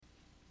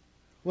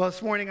Well,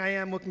 this morning I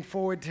am looking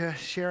forward to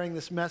sharing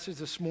this message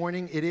this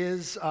morning. It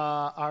is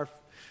our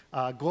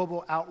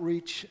Global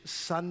Outreach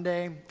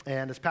Sunday,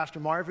 and as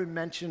Pastor Marvin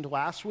mentioned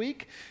last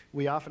week,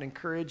 we often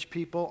encourage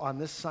people on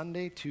this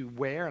Sunday to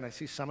wear, and I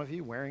see some of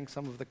you wearing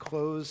some of the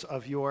clothes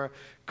of your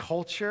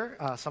culture.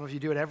 Some of you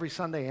do it every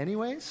Sunday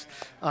anyways,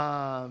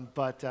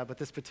 but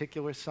this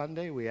particular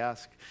Sunday we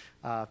ask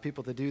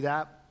people to do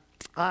that.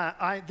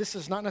 This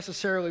is not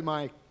necessarily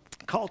my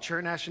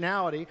culture,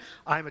 nationality.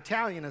 I'm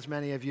Italian, as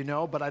many of you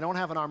know, but I don't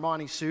have an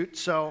Armani suit,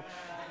 so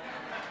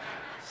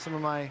some of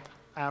my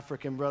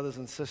African brothers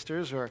and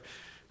sisters are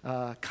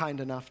kind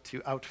enough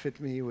to outfit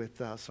me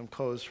with some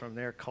clothes from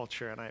their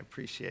culture, and I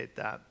appreciate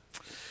that.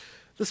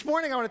 This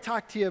morning I want to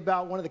talk to you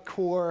about one of the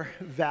core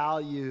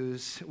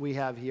values we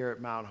have here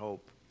at Mount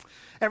Hope.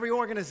 Every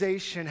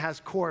organization has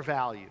core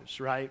values,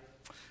 right?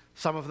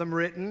 Some of them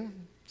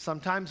written,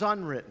 sometimes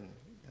unwritten.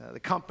 The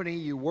company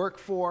you work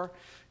for,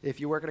 if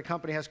you work at a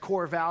company, has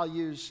core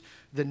values.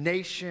 The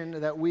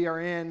nation that we are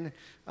in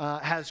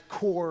has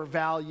core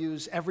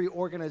values. Every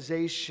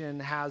organization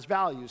has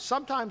values.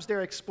 Sometimes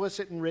they're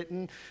explicit and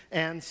written,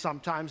 and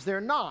sometimes they're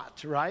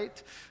not,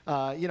 right?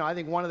 I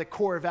think one of the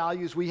core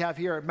values we have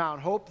here at Mount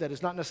Hope that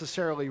is not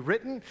necessarily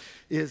written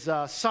is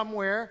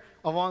somewhere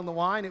along the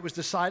line it was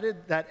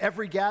decided that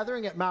every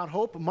gathering at Mount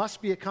Hope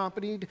must be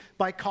accompanied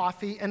by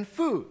coffee and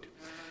food.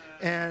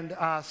 And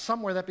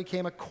somewhere that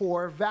became a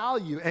core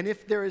value. And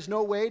if there is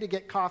no way to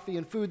get coffee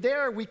and food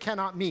there, we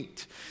cannot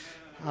meet.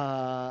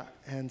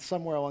 And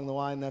somewhere along the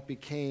line, that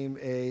became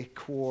a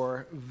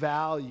core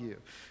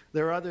value.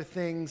 There are other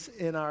things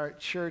in our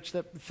church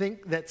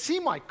that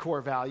seem like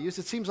core values.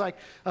 It seems like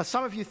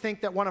some of you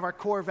think that one of our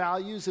core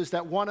values is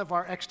that one of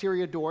our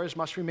exterior doors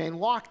must remain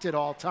locked at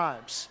all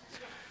times,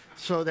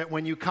 so that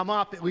when you come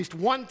up at least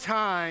one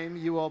time,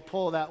 you will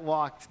pull that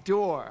locked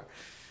door.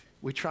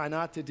 We try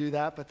not to do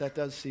that, but that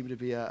does seem to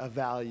be a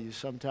value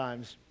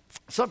sometimes.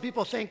 Some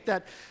people think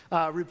that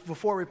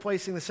before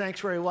replacing the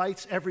sanctuary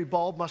lights, every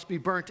bulb must be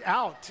burnt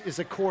out is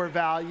a core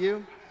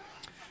value.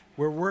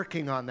 We're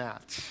working on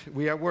that.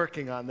 We are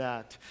working on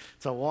that.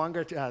 It's a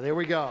longer, there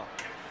we go.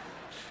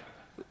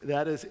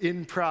 That is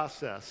in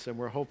process, and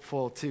we're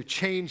hopeful to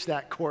change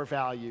that core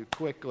value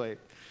quickly.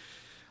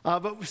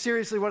 But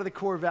seriously, one of the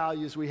core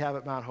values we have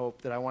at Mount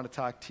Hope that I want to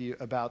talk to you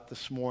about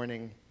this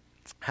morning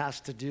has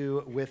to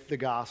do with the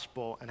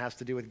gospel and has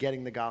to do with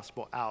getting the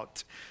gospel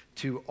out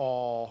to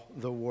all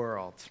the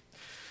world.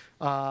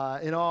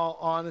 In all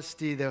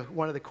honesty,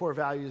 one of the core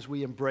values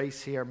we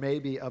embrace here,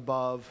 maybe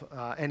above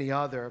any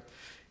other,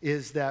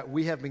 is that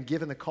we have been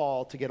given the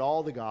call to get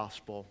all the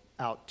gospel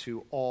out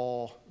to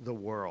all the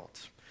world.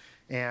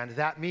 And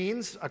that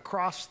means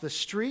across the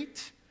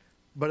street,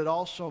 but it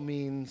also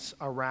means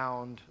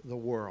around the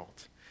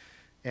world.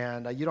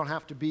 And you don't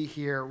have to be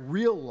here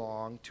real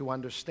long to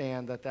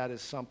understand that that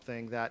is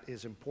something that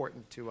is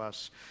important to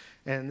us.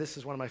 And this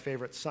is one of my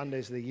favorite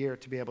Sundays of the year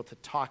to be able to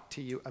talk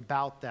to you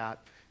about that,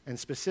 and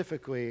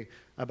specifically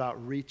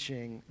about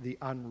reaching the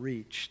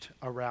unreached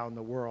around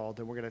the world.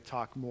 And we're going to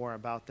talk more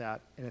about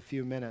that in a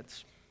few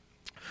minutes.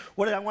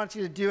 What I want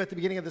you to do at the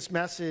beginning of this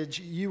message,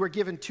 you were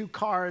given two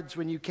cards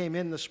when you came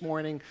in this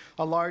morning,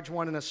 a large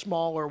one and a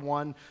smaller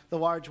one. The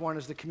large one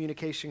is the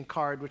communication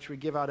card, which we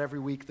give out every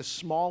week. The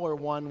smaller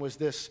one was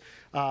this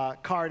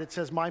card. It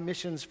says, "My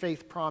mission's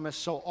faith promise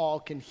so all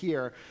can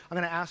hear." I'm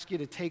going to ask you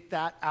to take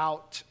that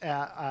out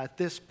at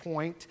this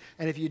point.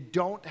 And if you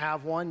don't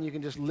have one, you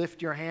can just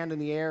lift your hand in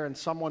the air and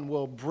someone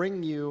will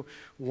bring you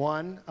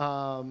one,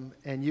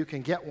 and you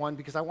can get one,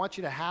 because I want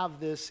you to have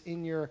this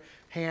in your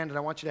hand, and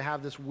I want you to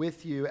have this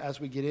with you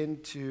as we get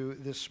into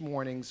this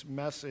morning's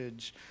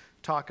message,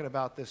 talking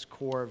about this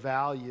core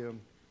value.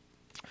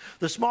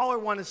 The smaller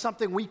one is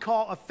something we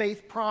call a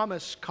faith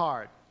promise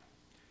card.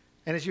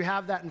 And as you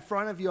have that in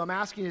front of you, I'm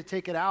asking you to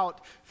take it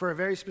out for a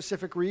very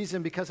specific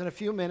reason, because in a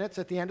few minutes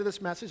at the end of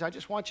this message, I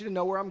just want you to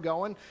know where I'm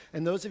going.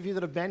 And those of you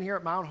that have been here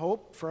at Mount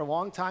Hope for a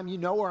long time, you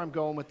know where I'm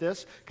going with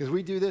this, because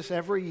we do this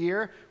every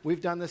year. We've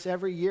done this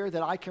every year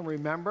that I can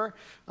remember.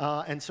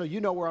 And so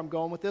you know where I'm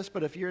going with this.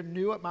 But if you're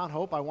new at Mount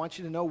Hope, I want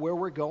you to know where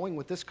we're going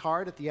with this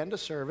card at the end of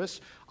service.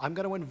 I'm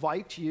going to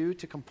invite you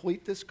to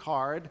complete this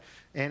card.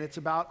 And it's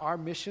about our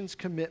mission's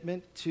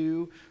commitment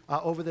to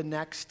over the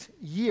next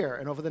year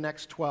and over the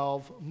next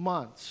 12 months.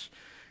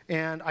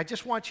 And I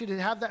just want you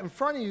to have that in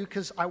front of you,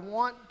 because I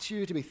want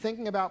you to be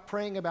thinking about,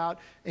 praying about,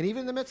 and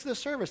even in the midst of the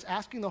service,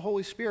 asking the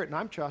Holy Spirit. And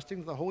I'm trusting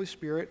that the Holy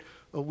Spirit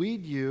will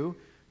lead you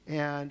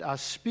and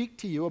speak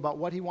to you about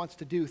what he wants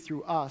to do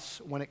through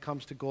us when it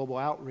comes to global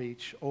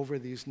outreach over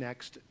these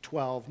next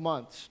 12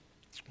 months.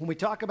 When we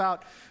talk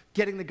about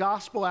getting the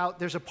gospel out,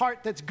 there's a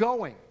part that's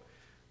going.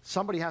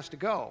 Somebody has to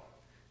go.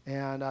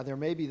 And there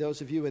may be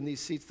those of you in these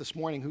seats this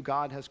morning who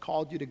God has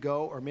called you to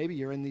go, or maybe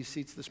you're in these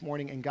seats this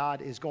morning and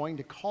God is going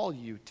to call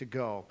you to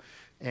go.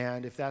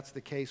 And if that's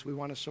the case, we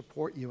want to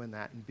support you in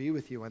that and be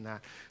with you in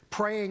that.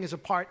 Praying is a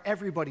part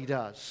everybody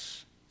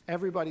does.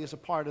 Everybody is a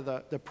part of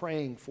the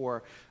praying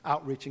for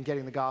outreach and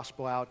getting the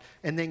gospel out.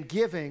 And then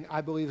giving,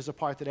 I believe, is a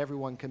part that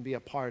everyone can be a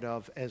part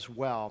of as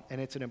well. And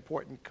it's an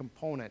important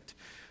component.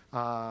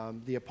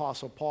 The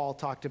Apostle Paul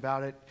talked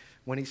about it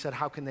when he said,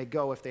 how can they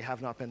go if they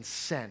have not been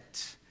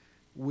sent?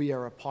 We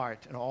are a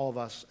part, and all of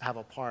us have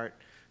a part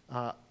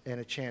and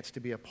a chance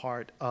to be a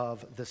part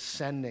of the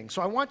sending.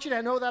 So I want you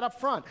to know that up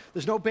front.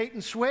 There's no bait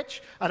and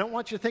switch. I don't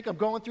want you to think I'm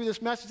going through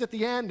this message at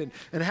the end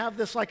and have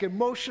this like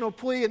emotional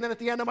plea, and then at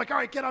the end I'm like, all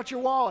right, get out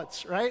your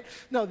wallets, right?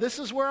 No, this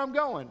is where I'm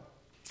going.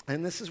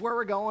 And this is where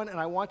we're going, and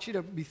I want you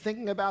to be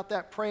thinking about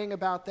that, praying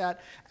about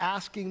that,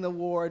 asking the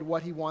Lord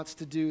what he wants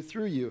to do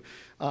through you.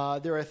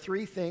 There are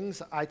three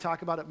things I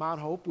talk about at Mount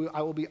Hope.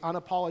 I will be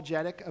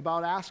unapologetic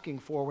about asking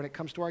for when it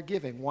comes to our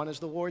giving. One is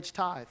the Lord's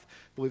tithe.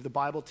 I believe the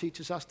Bible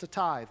teaches us to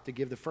tithe, to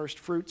give the first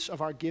fruits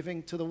of our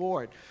giving to the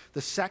Lord.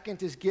 The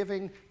second is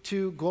giving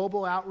to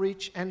global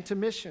outreach and to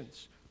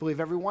missions. I believe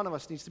every one of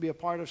us needs to be a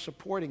part of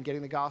supporting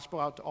getting the gospel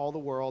out to all the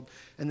world.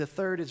 And the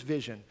third is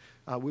vision.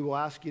 We will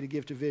ask you to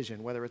give to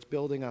vision, whether it's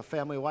building a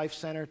family life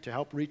center to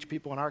help reach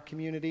people in our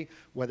community,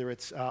 whether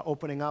it's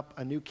opening up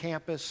a new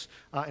campus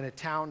in a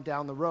town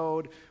down the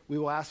road. We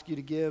will ask you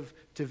to give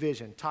to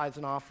vision, tithes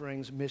and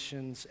offerings,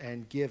 missions,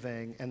 and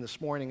giving. And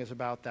this morning is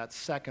about that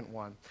second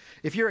one.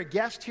 If you're a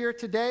guest here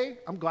today,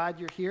 I'm glad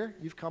you're here.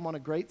 You've come on a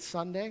great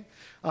Sunday.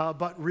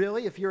 But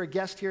really, if you're a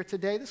guest here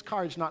today, this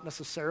card's not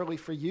necessarily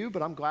for you,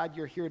 but I'm glad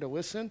you're here to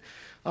listen.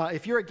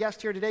 If you're a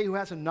guest here today who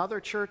has another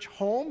church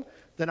home,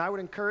 then I would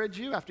encourage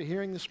you, after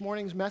hearing this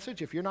morning's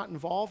message, if you're not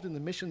involved in the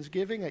missions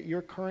giving at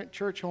your current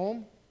church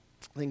home,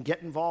 then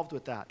get involved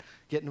with that.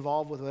 Get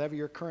involved with whatever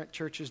your current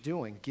church is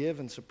doing. Give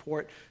and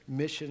support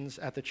missions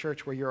at the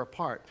church where you're a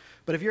part.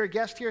 But if you're a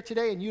guest here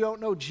today and you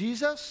don't know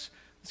Jesus,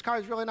 this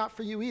card is really not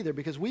for you either,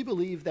 because we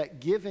believe that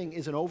giving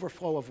is an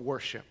overflow of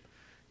worship.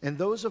 And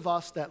those of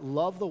us that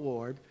love the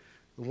Lord,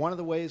 one of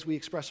the ways we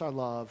express our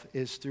love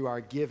is through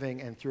our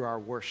giving and through our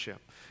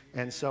worship.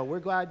 And so we're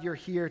glad you're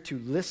here to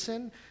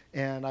listen,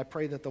 and I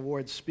pray that the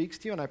Lord speaks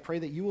to you, and I pray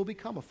that you will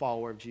become a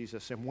follower of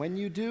Jesus. And when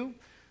you do,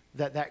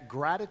 that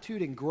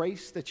gratitude and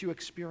grace that you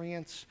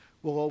experience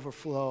will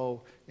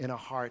overflow in a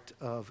heart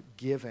of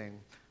giving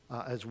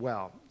as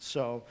well.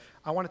 So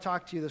I want to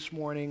talk to you this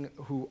morning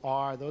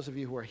those of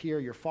you who are here,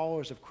 you're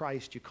followers of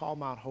Christ, you call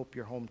Mount Hope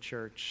your home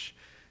church.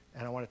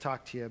 And I want to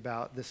talk to you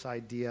about this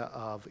idea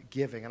of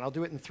giving. And I'll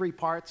do it in three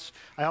parts.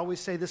 I always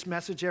say this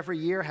message every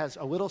year has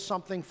a little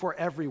something for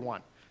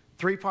everyone.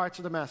 Three parts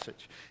of the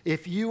message.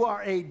 If you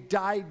are a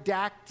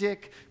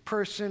didactic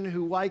person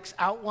who likes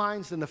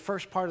outlines, then the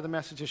first part of the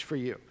message is for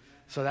you.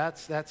 So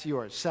that's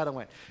yours.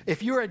 Settle in.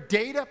 If you're a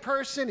data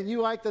person and you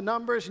like the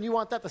numbers and you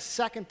want that, the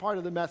second part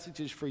of the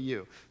message is for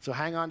you. So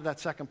hang on to that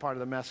second part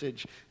of the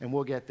message and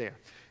we'll get there.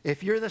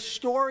 If you're the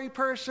story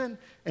person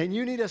and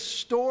you need a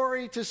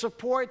story to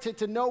support,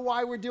 to know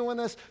why we're doing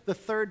this, the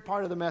third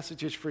part of the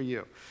message is for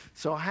you.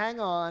 So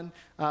hang on.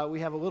 We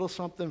have a little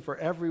something for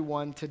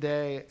everyone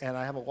today, and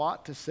I have a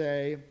lot to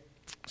say,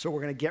 so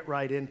we're going to get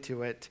right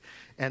into it.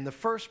 And the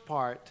first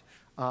part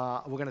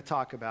we're going to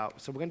talk about.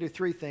 So we're going to do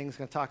three things. We're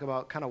going to talk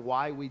about kind of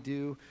why we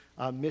do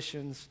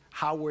missions,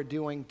 how we're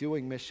doing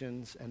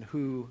missions, and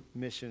who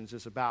missions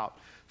is about.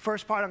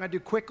 First part I'm going to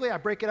do quickly. I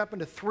break it up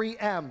into 3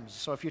 M's.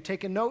 So if you're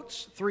taking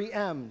notes, 3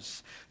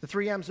 M's. The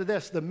 3 M's are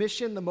this: the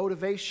mission, the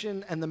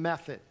motivation, and the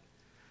method.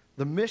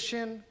 The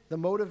mission, the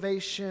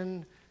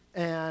motivation,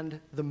 and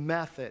the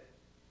method.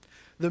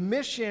 The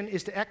mission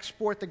is to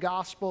export the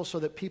gospel so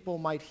that people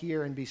might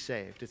hear and be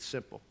saved. It's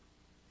simple.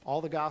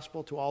 All the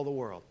gospel to all the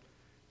world.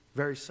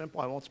 Very simple.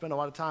 I won't spend a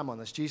lot of time on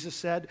this. Jesus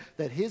said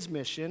that his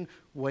mission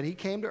when he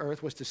came to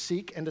earth was to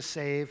seek and to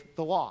save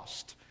the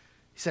lost.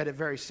 He said it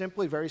very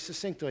simply, very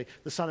succinctly.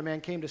 The Son of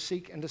Man came to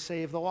seek and to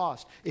save the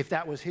lost. If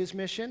that was his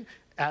mission,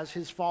 as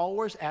his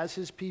followers, as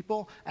his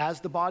people,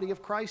 as the body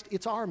of Christ,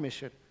 it's our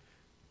mission.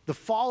 The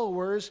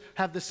followers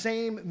have the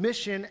same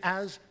mission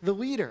as the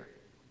leader.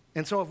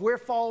 And so if we're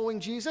following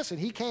Jesus and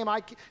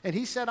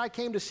he said, I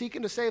came to seek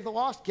and to save the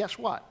lost, guess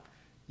what?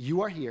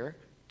 You are here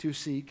to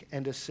seek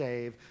and to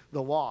save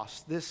the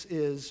lost. This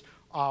is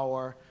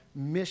our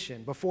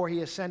mission. Before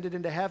he ascended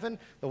into heaven,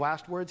 the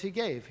last words he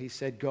gave, he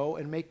said, go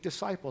and make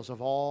disciples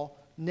of all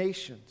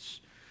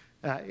nations.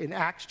 In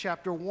Acts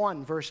chapter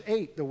 1, verse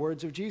 8, the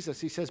words of Jesus,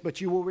 he says,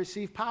 but you will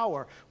receive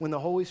power when the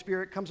Holy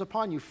Spirit comes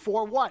upon you.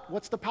 For what?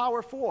 What's the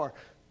power for?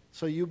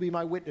 So you'll be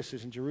my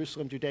witnesses in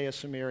Jerusalem, Judea,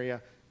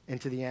 Samaria,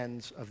 and to the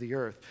ends of the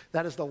earth.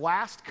 That is the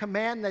last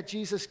command that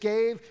Jesus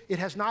gave. It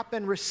has not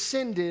been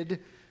rescinded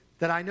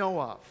that I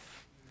know of.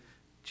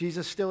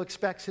 Jesus still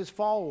expects his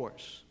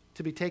followers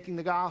to be taking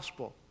the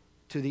gospel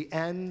to the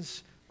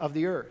ends of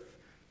the earth.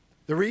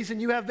 The reason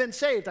you have been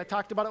saved, I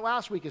talked about it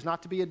last week, is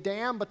not to be a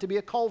dam, but to be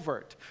a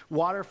culvert.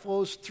 Water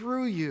flows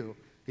through you.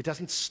 It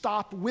doesn't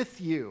stop with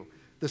you.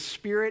 The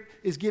Spirit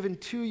is given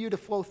to you to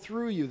flow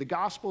through you. The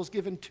gospel is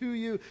given to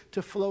you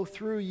to flow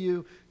through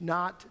you,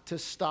 not to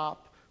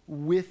stop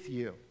with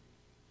you.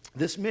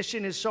 This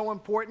mission is so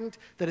important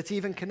that it's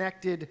even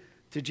connected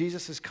to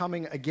Jesus'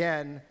 coming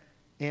again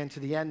and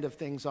to the end of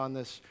things on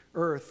this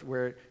earth,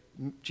 where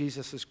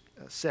Jesus has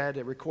said,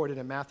 it recorded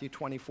in Matthew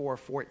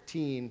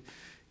 24:14,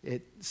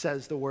 it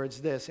says the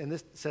words this, and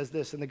this says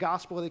this, and the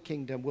gospel of the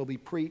kingdom will be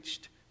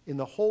preached in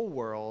the whole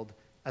world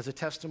as a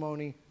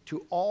testimony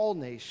to all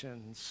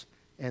nations,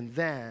 and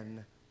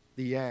then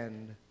the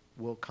end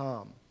will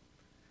come.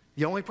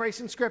 The only place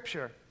in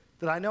Scripture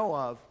that I know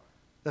of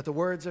that the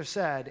words are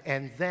said,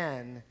 and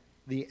then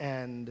the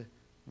end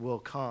will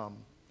come.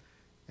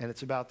 And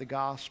it's about the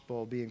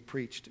gospel being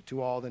preached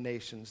to all the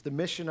nations. The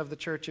mission of the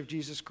Church of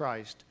Jesus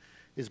Christ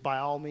is by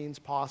all means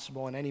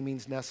possible and any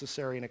means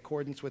necessary in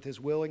accordance with his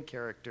will and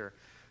character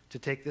to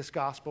take this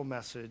gospel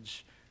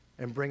message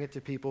and bring it to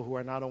people who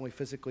are not only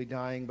physically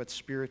dying but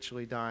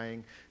spiritually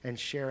dying, and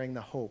sharing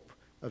the hope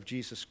of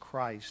Jesus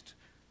Christ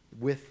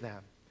with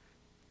them.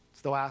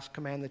 It's the last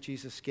command that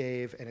Jesus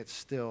gave, and it's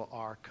still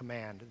our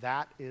command.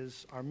 That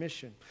is our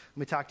mission. Let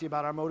me talk to you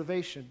about our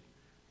motivation.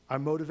 Our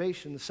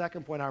motivation, the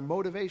second point, our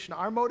motivation.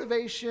 Our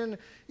motivation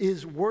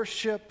is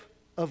worship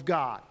of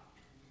God.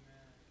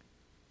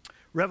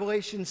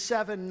 Revelation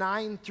 7,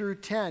 9 through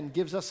 10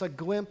 gives us a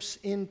glimpse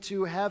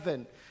into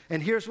heaven.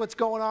 And here's what's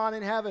going on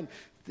in heaven.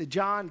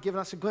 John, giving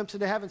us a glimpse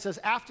into heaven, says,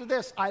 "After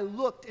this I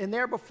looked, and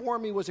there before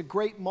me was a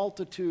great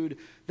multitude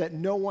that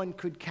no one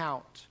could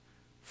count,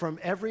 from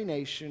every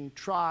nation,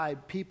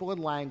 tribe, people,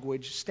 and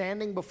language,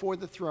 standing before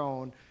the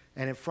throne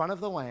and in front of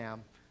the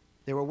Lamb.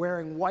 They were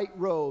wearing white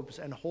robes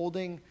and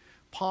holding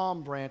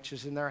palm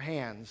branches in their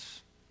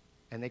hands.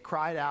 And they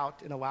cried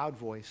out in a loud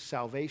voice,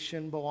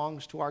 'Salvation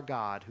belongs to our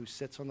God who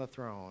sits on the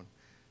throne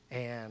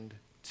and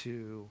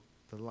to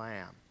the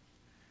Lamb.'"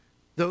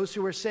 Those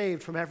who were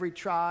saved from every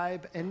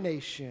tribe and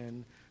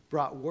nation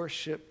brought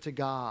worship to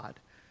God.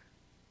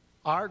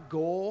 Our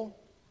goal,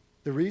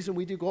 the reason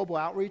we do global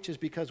outreach, is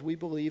because we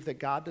believe that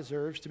God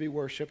deserves to be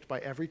worshiped by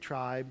every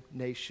tribe,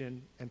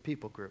 nation, and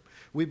people group.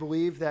 We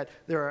believe that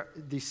there are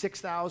the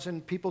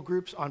 6,000 people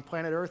groups on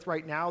planet Earth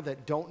right now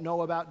that don't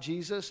know about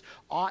Jesus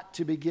ought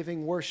to be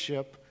giving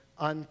worship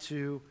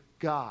unto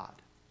God.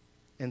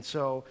 And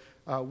so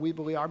we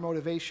believe our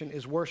motivation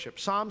is worship.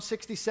 Psalm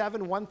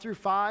 67, 1 through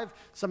 5.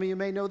 Some of you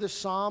may know this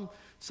psalm.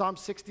 Psalm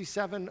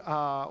 67,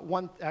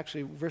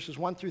 verses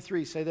 1 through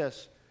 3 say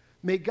this: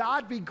 "May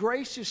God be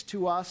gracious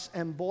to us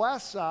and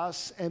bless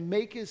us and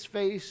make his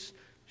face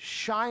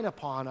shine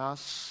upon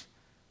us."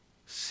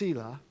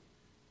 Selah,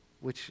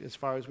 which as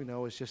far as we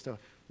know is just a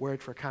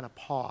word for kind of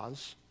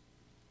pause.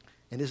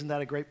 And isn't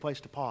that a great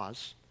place to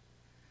pause?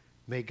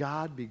 May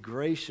God be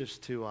gracious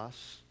to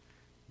us,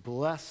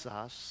 bless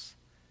us,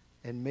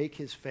 and make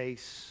his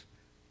face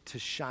to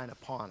shine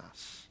upon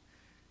us.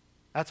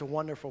 That's a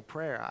wonderful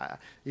prayer.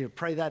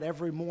 Pray that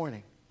every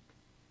morning.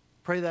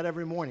 Pray that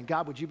every morning.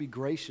 God, would you be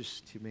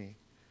gracious to me?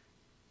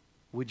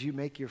 Would you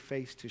make your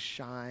face to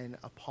shine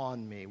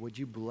upon me? Would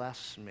you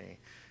bless me?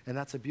 And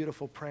that's a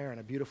beautiful prayer and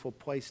a beautiful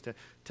place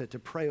to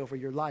pray over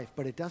your life.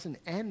 But it doesn't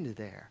end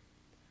there.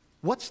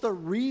 What's the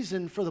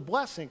reason for the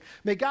blessing?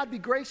 May God be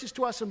gracious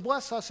to us and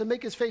bless us and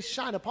make his face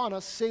shine upon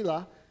us,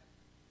 Selah,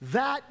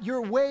 that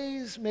your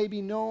ways may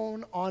be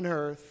known on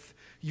earth,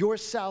 your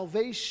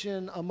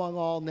salvation among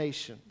all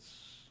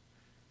nations.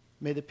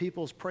 May the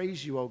peoples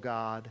praise you, O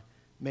God.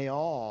 May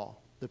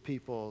all the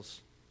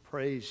peoples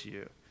praise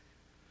you.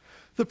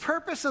 The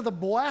purpose of the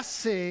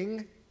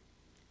blessing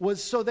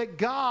was so that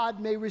God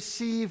may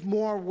receive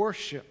more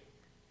worship.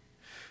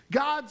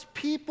 God's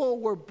people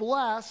were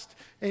blessed,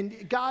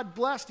 and God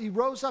blessed, he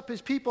rose up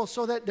his people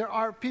so that there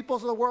are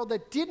peoples of the world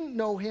that didn't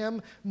know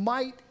him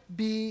might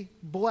be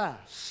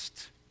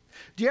blessed.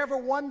 Do you ever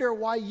wonder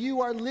why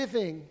you are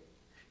living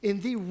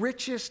in the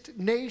richest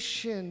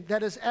nation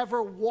that has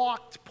ever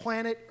walked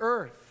planet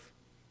Earth?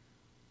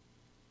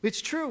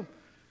 It's true.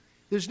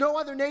 There's no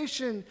other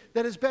nation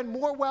that has been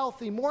more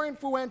wealthy, more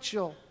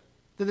influential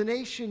than the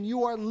nation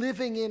you are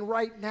living in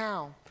right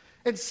now.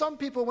 And some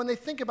people, when they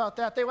think about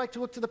that, they like to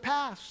look to the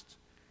past.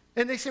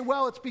 And they say,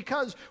 well, it's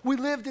because we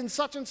lived in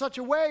such and such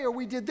a way, or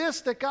we did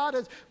this, that God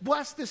has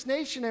blessed this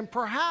nation. And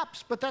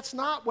perhaps, but that's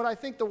not what I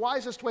think the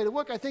wisest way to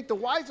look. I think the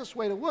wisest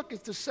way to look is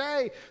to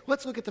say,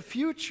 let's look at the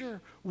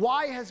future.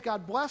 Why has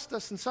God blessed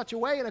us in such a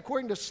way? And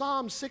according to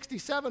Psalm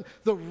 67,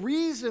 the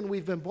reason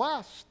we've been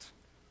blessed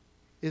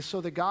is so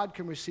that God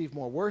can receive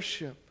more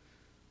worship,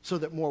 so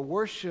that more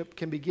worship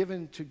can be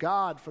given to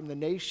God from the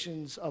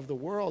nations of the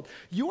world.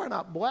 You are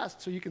not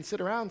blessed so you can sit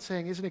around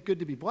saying, isn't it good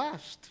to be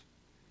blessed?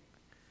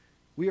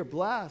 We are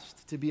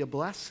blessed to be a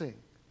blessing.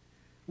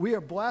 We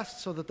are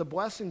blessed so that the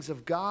blessings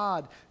of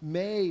God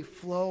may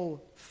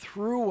flow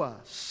through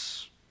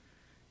us.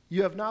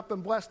 You have not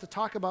been blessed to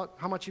talk about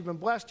how much you've been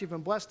blessed. You've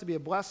been blessed to be a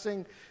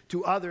blessing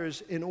to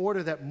others in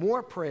order that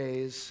more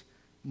praise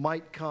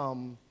might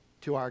come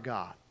to our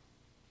God.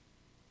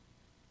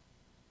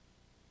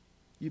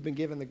 You've been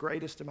given the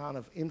greatest amount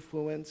of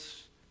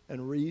influence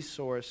and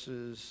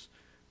resources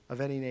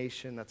of any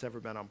nation that's ever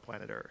been on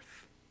planet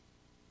Earth.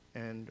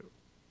 And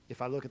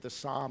if I look at the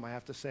psalm, I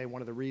have to say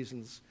one of the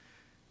reasons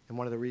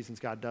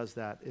God does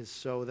that is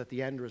so that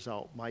the end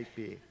result might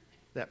be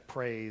that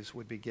praise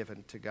would be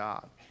given to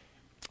God.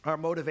 Our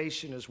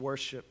motivation is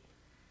worship.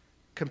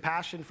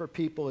 Compassion for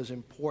people is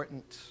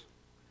important.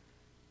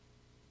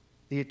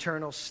 The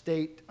eternal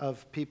state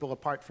of people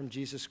apart from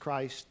Jesus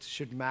Christ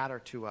should matter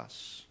to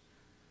us.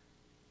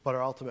 But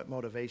our ultimate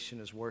motivation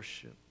is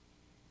worship.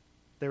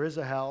 There is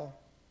a hell.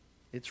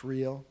 It's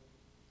real.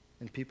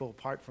 And people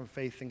apart from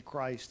faith in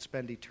Christ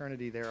spend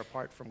eternity there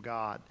apart from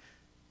God.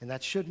 And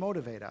that should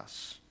motivate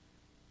us.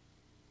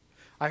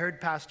 I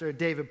heard Pastor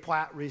David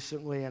Platt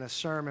recently in a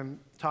sermon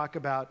talk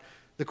about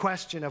the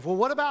question of, well,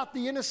 what about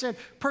the innocent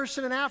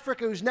person in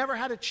Africa who's never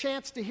had a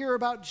chance to hear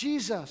about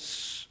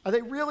Jesus? Are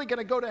they really going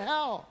to go to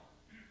hell?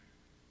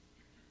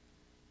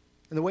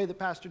 And the way that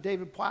Pastor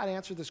David Platt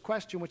answered this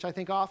question, which I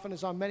think often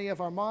is on many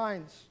of our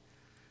minds,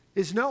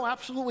 is no,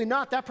 absolutely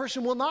not. That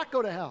person will not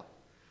go to hell.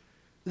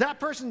 That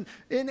person,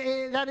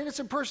 that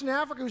innocent person in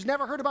Africa who's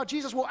never heard about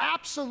Jesus will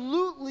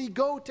absolutely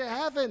go to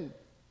heaven.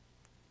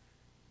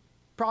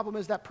 Problem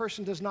is that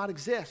person does not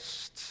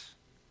exist.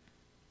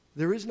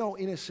 There is no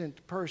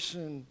innocent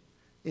person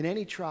in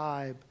any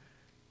tribe,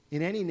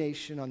 in any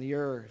nation on the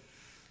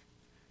earth.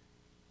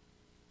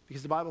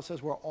 Because the Bible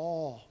says we're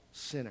all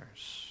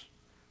sinners.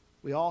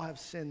 We all have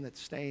sin that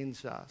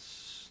stains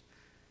us.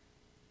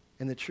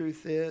 And the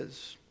truth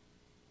is,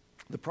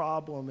 the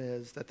problem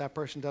is that that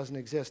person doesn't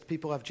exist.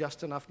 People have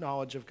just enough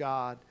knowledge of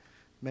God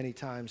many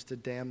times to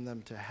damn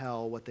them to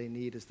hell. What they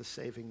need is the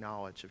saving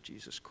knowledge of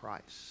Jesus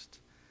Christ.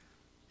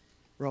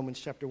 Romans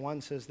chapter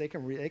 1 says they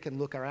can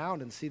look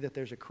around and see that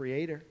there's a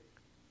creator.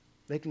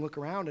 They can look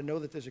around and know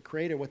that there's a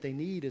creator. What they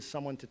need is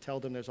someone to tell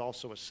them there's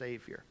also a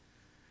savior.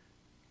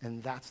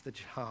 And that's the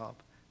job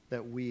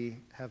that we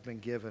have been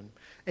given.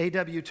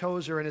 A.W.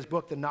 Tozer, in his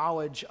book, The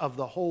Knowledge of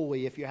the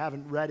Holy, if you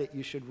haven't read it,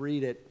 you should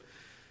read it.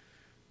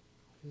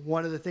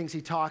 One of the things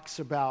he talks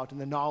about in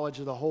The Knowledge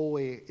of the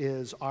Holy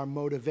is our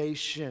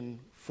motivation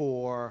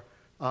for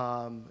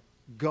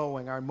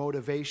going, our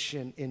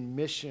motivation in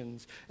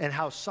missions, and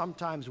how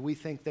sometimes we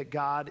think that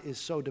God is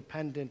so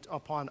dependent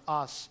upon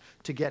us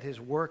to get his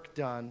work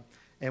done,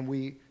 and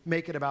we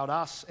make it about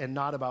us and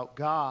not about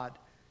God.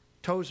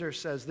 Tozer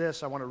says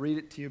this. I want to read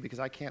it to you because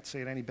I can't say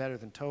it any better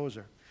than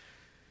Tozer.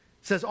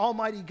 It says,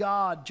 Almighty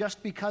God,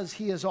 just because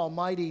he is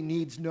almighty,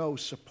 needs no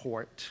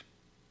support.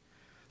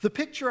 The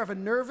picture of a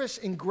nervous,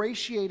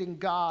 ingratiating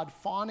God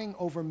fawning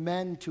over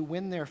men to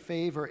win their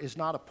favor is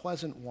not a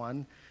pleasant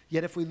one.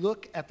 Yet if we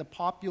look at the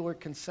popular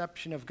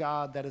conception of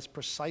God, that is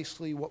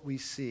precisely what we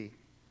see.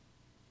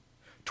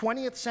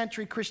 20th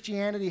century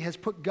Christianity has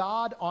put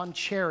God on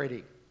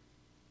charity.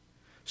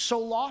 So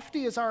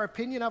lofty is our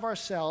opinion of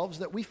ourselves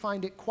that we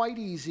find it quite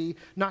easy,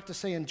 not to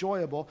say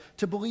enjoyable,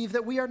 to believe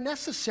that we are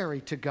necessary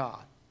to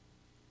God.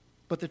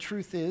 But the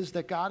truth is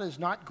that God is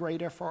not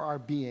greater for our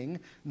being,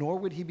 nor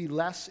would he be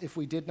less if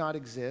we did not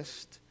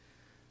exist.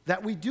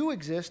 That we do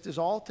exist is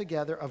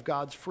altogether of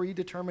God's free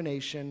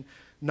determination,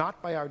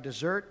 not by our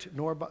desert,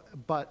 nor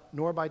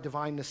by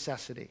divine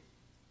necessity.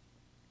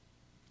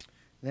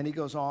 Then he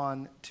goes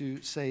on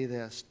to say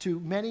this.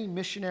 Too many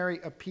missionary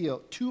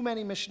appeals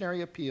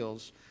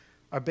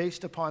are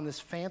based upon this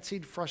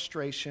fancied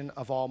frustration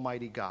of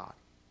Almighty God.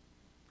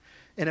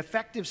 An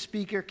effective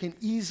speaker can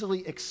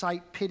easily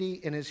excite pity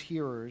in his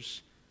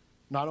hearers,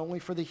 not only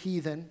for the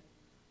heathen,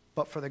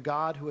 but for the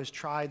God who has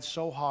tried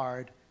so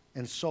hard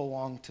and so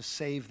long to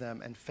save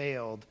them and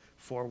failed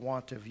for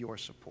want of your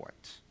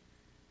support.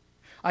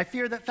 I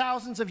fear that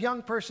thousands of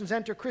young persons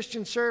enter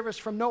Christian service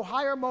from no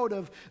higher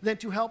motive than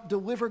to help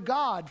deliver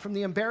God from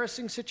the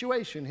embarrassing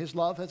situation his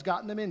love has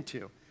gotten them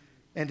into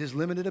and his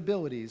limited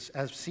abilities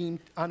have seemed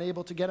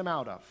unable to get him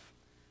out of.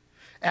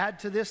 Add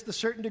to this the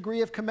certain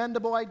degree of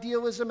commendable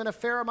idealism and a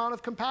fair amount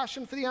of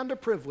compassion for the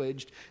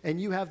underprivileged, and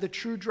you have the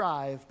true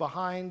drive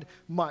behind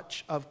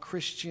much of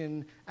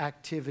Christian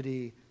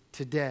activity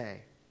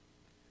today.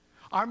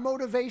 Our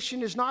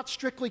motivation is not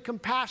strictly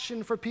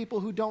compassion for people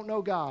who don't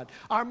know God.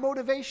 Our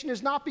motivation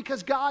is not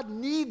because God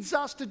needs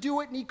us to do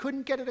it and he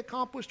couldn't get it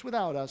accomplished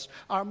without us.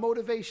 Our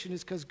motivation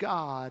is because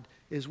God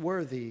is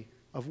worthy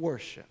of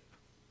worship.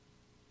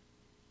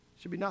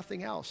 There should be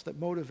nothing else that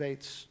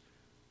motivates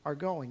our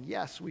going.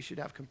 Yes, we should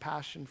have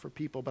compassion for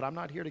people, but I'm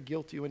not here to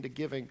guilt you into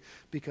giving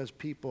because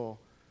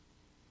people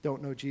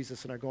don't know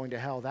Jesus and are going to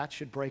hell. That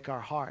should break our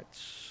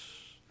hearts.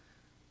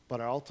 But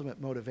our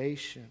ultimate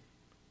motivation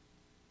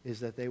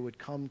is that they would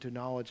come to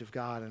knowledge of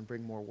God and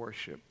bring more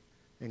worship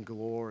and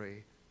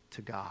glory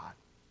to God.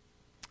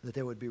 That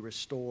they would be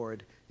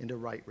restored into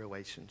right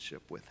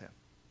relationship with him.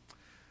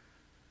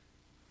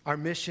 Our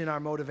mission, our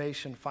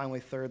motivation, finally,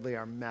 thirdly,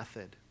 our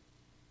method.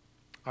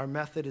 Our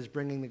method is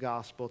bringing the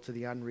gospel to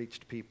the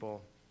unreached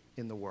people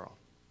in the world.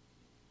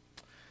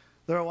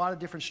 There are a lot of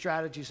different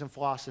strategies and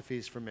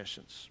philosophies for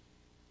missions.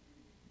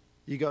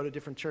 You go to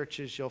different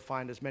churches, you'll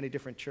find as many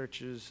different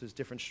churches as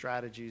different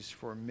strategies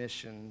for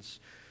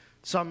missions.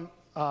 Some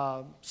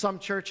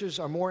churches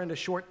are more into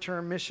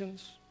short-term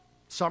missions.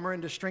 Some are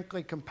into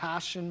strictly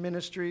compassion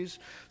ministries.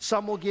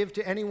 Some will give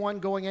to anyone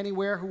going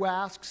anywhere who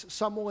asks.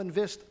 Some will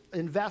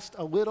invest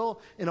a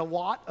little in a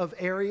lot of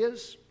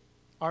areas.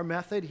 Our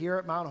method here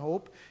at Mount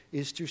Hope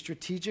is to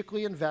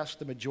strategically invest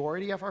the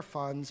majority of our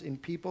funds in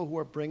people who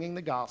are bringing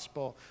the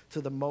gospel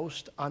to the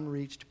most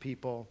unreached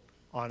people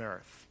on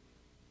earth.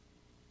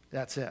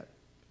 That's it.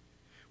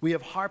 We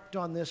have harped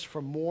on this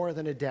for more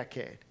than a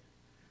decade.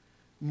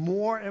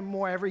 More and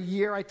more, every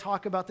year I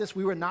talk about this.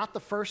 We were not the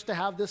first to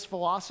have this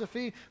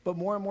philosophy, but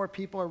more and more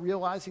people are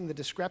realizing the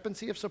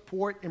discrepancy of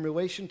support in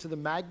relation to the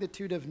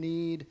magnitude of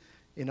need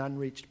in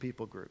unreached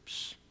people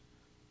groups.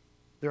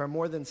 There are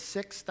more than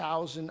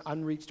 6,000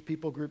 unreached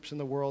people groups in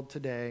the world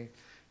today,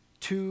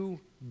 2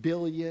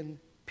 billion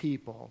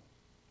people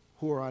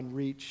who are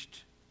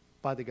unreached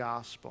by the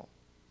gospel.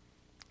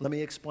 Let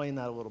me explain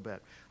that a little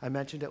bit. I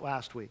mentioned it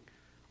last week.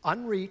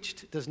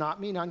 Unreached does not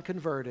mean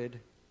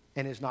unconverted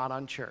and is not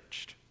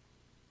unchurched.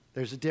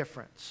 There's a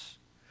difference.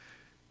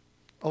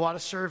 A lot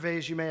of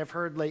surveys you may have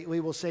heard lately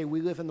will say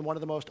we live in one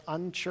of the most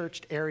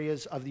unchurched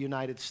areas of the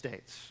United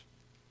States.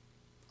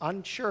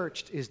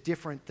 Unchurched is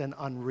different than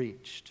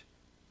unreached.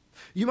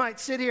 You might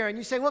sit here and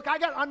you say, look, I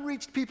got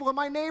unreached people in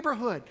my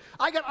neighborhood.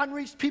 I got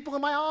unreached people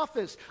in my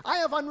office. I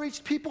have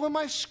unreached people in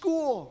my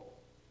school.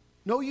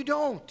 No, you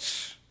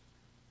don't.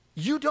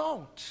 You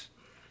don't.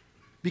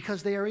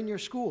 Because they are in your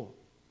school,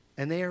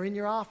 and they are in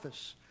your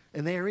office,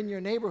 and they are in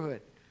your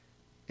neighborhood.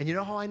 And you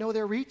know how I know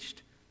they're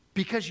reached?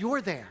 Because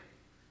you're there.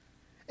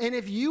 And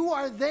if you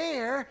are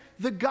there,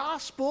 the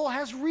gospel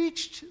has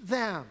reached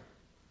them.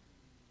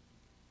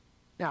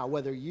 Now,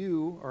 whether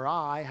you or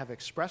I have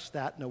expressed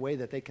that in a way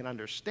that they can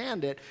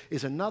understand it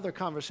is another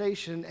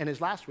conversation and is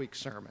last week's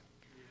sermon.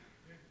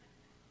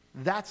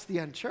 That's the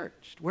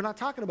unchurched. We're not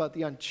talking about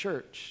the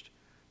unchurched.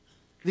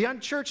 The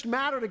unchurched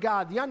matter to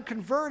God. The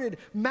unconverted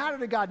matter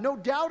to God. No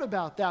doubt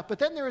about that. But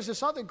then there is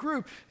this other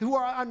group who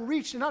are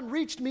unreached. And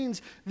unreached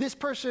means these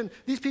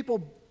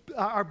people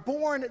are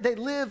born, they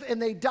live,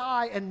 and they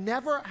die and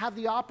never have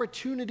the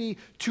opportunity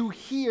to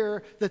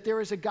hear that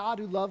there is a God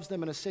who loves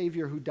them and a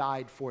Savior who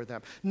died for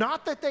them.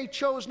 Not that they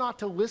chose not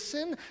to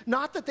listen.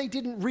 Not that they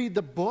didn't read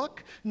the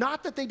book.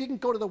 Not that they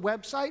didn't go to the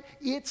website.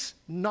 It's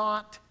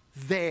not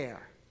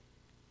there.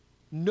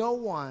 No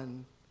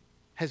one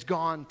has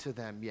gone to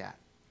them yet.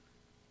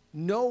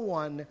 No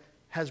one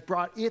has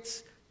brought,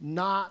 it's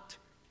not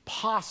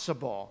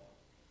possible,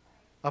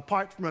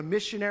 apart from a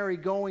missionary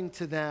going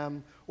to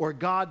them or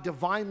God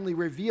divinely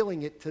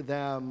revealing it to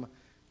them,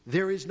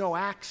 there is no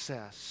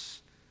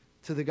access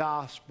to the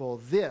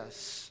gospel.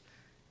 This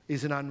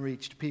is an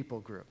unreached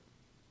people group.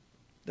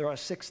 There are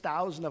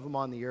 6,000 of them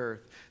on the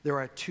earth. There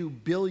are 2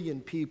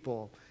 billion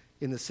people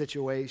in the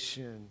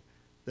situation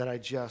that I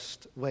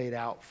just laid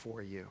out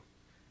for you.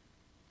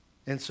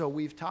 And so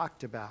we've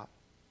talked about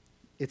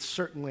it's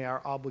certainly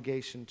our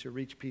obligation to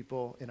reach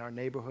people in our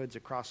neighborhoods,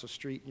 across the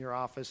street, in your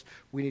office.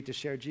 We need to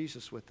share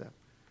Jesus with them.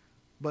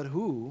 But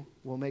who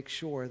will make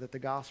sure that the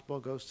gospel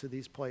goes to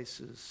these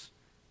places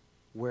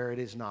where it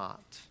is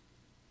not?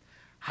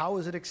 How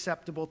is it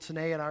acceptable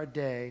today in our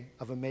day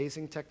of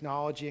amazing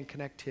technology and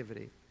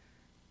connectivity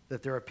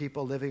that there are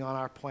people living on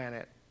our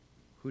planet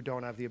who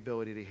don't have the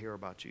ability to hear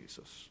about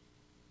Jesus?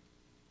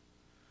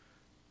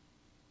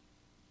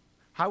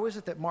 How is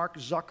it that Mark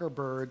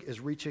Zuckerberg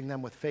is reaching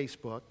them with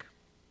Facebook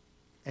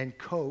and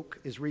Coke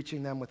is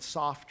reaching them with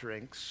soft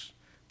drinks,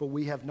 but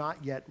we have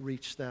not yet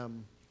reached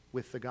them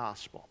with the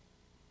gospel?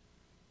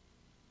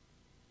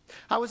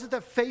 How is it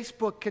that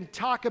Facebook can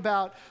talk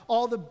about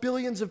all the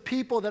billions of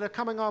people that are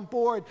coming on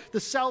board, the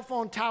cell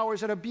phone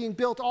towers that are being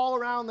built all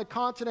around the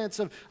continents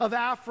of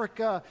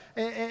Africa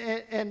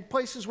and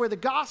places where the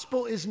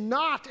gospel is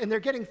not, and they're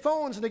getting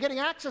phones and they're getting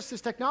access to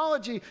this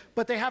technology,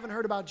 but they haven't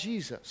heard about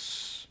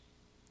Jesus?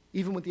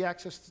 Even with the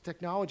access to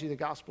technology, the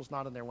gospel's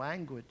not in their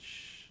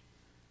language.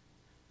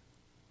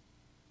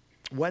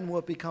 When will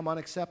it become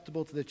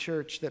unacceptable to the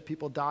church that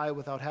people die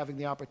without having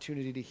the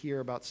opportunity to hear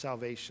about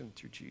salvation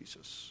through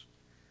Jesus?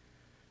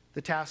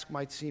 The task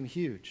might seem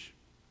huge.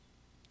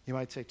 You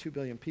might say 2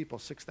 billion people,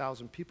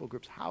 6,000 people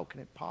groups. How can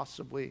it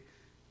possibly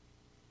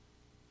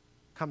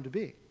come to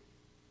be?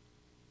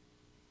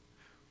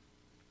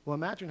 Well,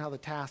 imagine how the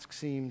task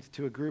seemed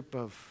to a group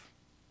of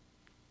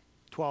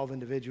 12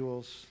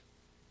 individuals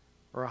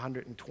or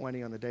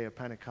 120 on the day of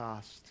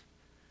Pentecost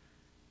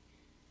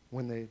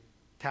when the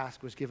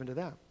task was given to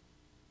them.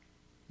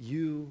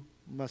 You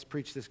must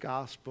preach this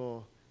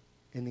gospel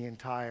in the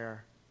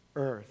entire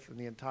earth, in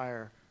the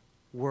entire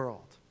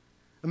world.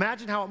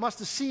 Imagine how it must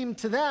have seemed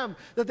to them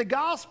that the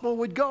gospel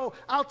would go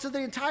out to the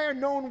entire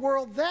known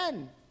world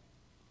then.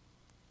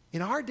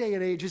 In our day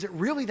and age, is it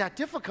really that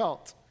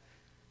difficult?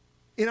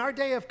 In our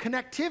day of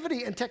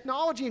connectivity and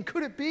technology, and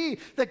could it be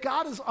that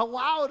God has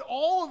allowed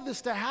all of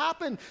this to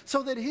happen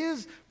so that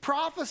his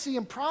prophecy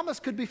and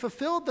promise could be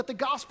fulfilled, that the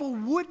gospel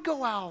would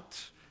go out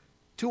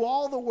to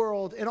all the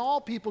world and all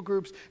people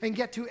groups and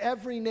get to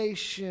every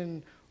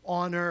nation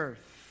on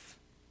earth?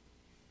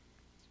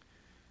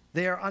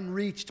 They are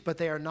unreached, but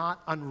they are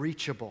not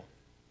unreachable.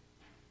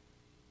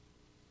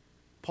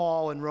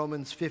 Paul in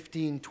Romans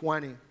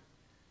 15:20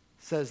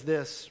 says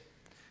this,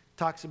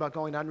 talks about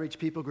going to unreached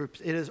people groups.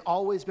 It has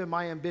always been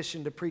my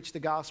ambition to preach the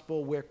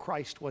gospel where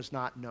Christ was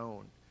not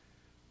known,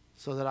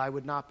 so that I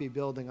would not be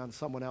building on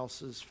someone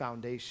else's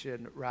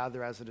foundation.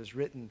 Rather, as it is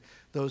written,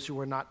 those who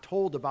were not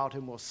told about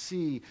him will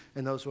see,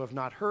 and those who have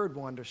not heard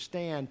will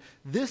understand.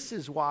 This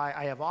is why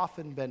I have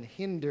often been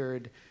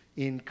hindered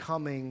in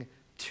coming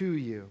to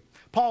you.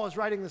 Paul is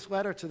writing this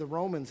letter to the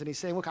Romans, and he's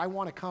saying, look, I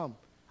want to come.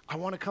 I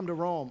want to come to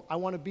Rome. I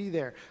want to be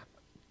there.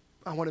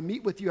 I want to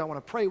meet with you. I want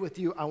to pray with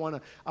you. I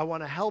want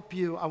to help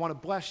you. I want to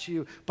bless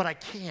you, but I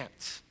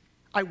can't.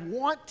 I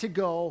want to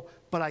go,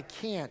 but I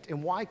can't.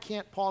 And why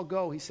can't Paul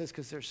go? He says,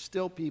 because there's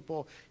still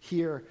people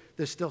here.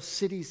 There's still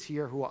cities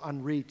here who are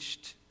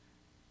unreached.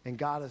 And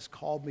God has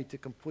called me to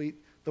complete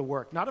the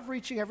work, not of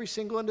reaching every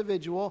single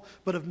individual,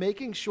 but of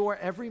making sure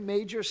every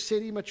major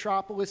city,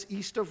 metropolis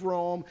east of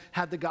Rome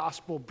had the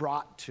gospel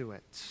brought to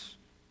it.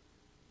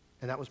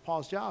 And that was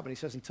Paul's job. And he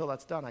says, until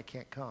that's done, I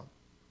can't come,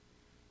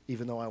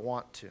 even though I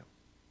want to.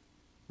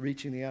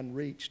 Reaching the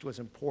unreached was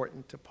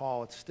important to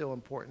Paul. It's still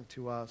important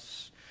to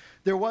us.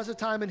 There was a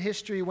time in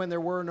history when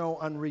there were no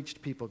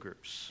unreached people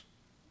groups.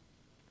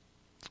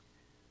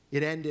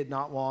 It ended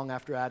not long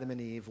after Adam and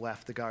Eve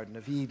left the Garden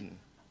of Eden.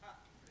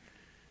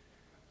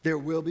 There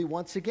will be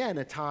once again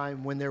a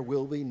time when there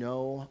will be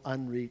no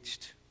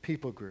unreached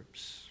people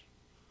groups.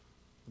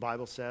 The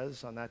Bible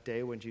says on that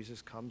day when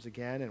Jesus comes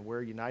again and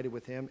we're united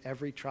with him,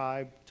 every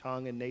tribe,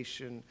 tongue, and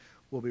nation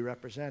will be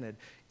represented.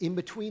 In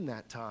between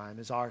that time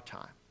is our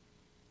time.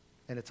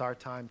 And it's our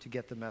time to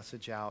get the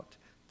message out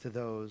to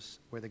those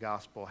where the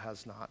gospel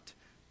has not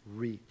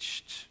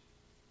reached.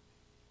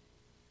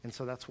 And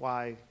so that's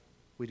why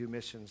we do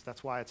missions.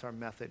 That's why it's our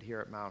method here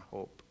at Mount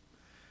Hope.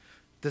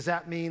 Does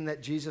that mean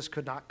that Jesus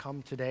could not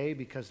come today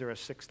because there are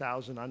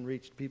 6,000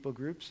 unreached people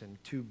groups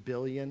and 2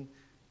 billion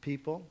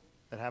people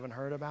that haven't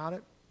heard about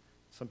it?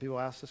 Some people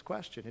ask this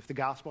question. If the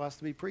gospel has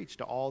to be preached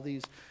to all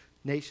these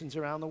nations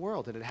around the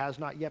world and it has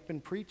not yet been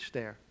preached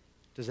there,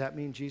 does that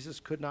mean Jesus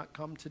could not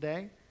come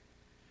today?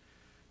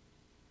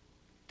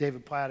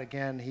 David Platt,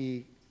 again,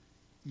 he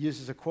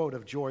uses a quote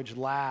of George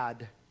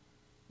Ladd,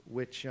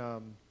 which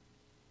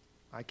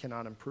I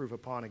cannot improve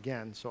upon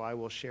again, so I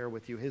will share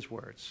with you his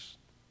words.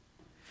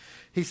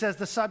 He says,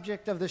 the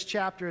subject of this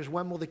chapter is,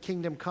 when will the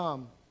kingdom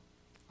come?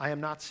 I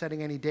am not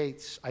setting any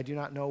dates. I do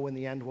not know when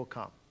the end will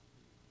come.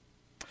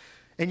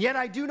 And yet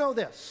I do know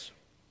this.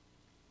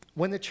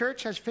 When the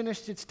church has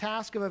finished its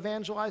task of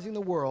evangelizing the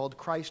world,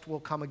 Christ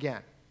will come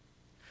again.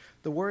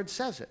 The word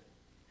says it.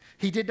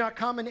 He did not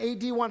come in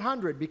AD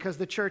 100 because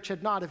the church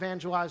had not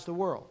evangelized the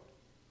world.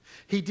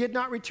 He did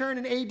not return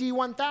in AD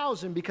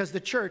 1000 because the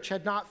church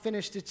had not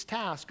finished its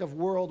task of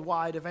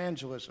worldwide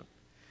evangelism.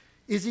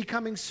 Is he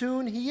coming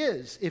soon? He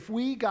is, if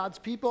we, God's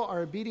people,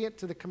 are obedient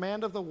to the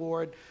command of the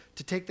Lord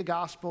to take the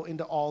gospel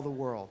into all the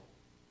world.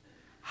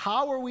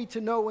 How are we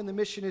to know when the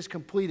mission is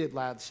completed,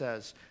 Ladd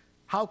says?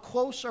 How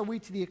close are we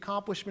to the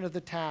accomplishment of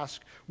the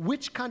task?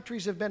 Which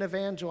countries have been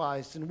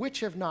evangelized and which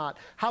have not?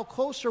 How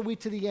close are we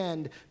to the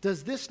end?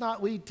 Does this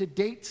not lead to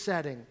date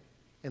setting?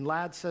 And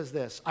Ladd says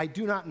this, I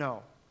do not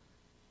know.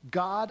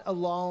 God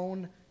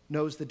alone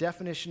knows the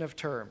definition of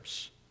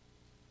terms.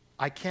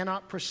 I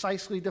cannot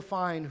precisely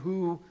define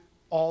who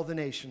all the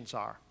nations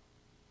are.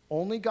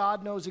 Only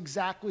God knows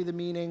exactly the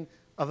meaning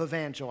of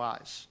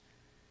evangelize.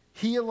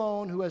 He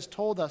alone who has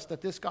told us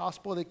that this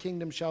gospel of the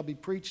kingdom shall be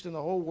preached in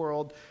the whole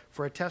world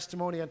for a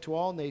testimony unto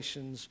all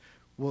nations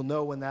will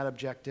know when that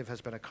objective has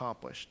been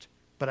accomplished.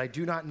 But I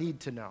do not need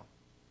to know.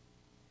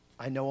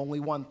 I know only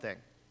one thing.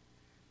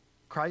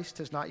 Christ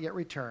has not yet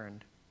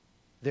returned.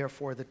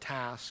 Therefore, the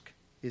task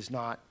is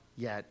not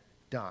yet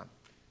done.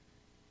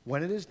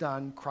 When it is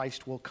done,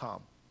 Christ will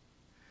come.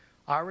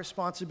 Our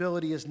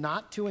responsibility is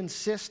not to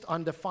insist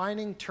on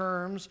defining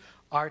terms.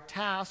 Our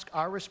task,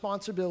 our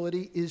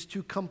responsibility is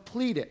to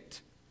complete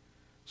it.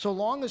 So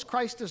long as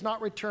Christ does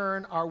not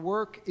return, our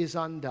work is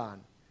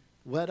undone.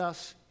 Let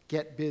us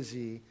get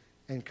busy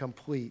and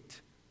complete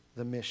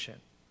the mission.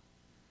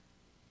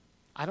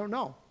 I don't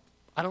know.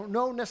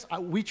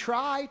 We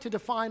try to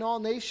define all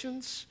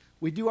nations.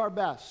 We do our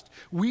best.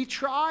 We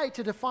try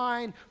to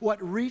define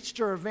what reached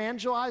or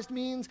evangelized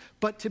means,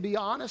 but to be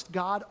honest,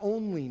 God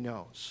only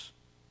knows.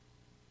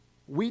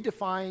 We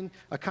define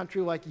a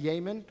country like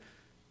Yemen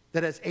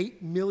that has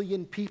 8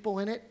 million people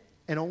in it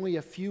and only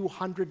a few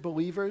hundred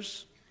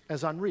believers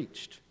as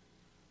unreached,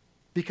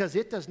 because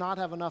it does not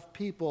have enough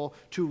people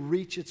to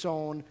reach its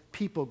own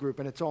people group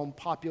and its own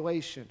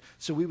population.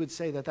 So we would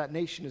say that that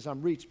nation is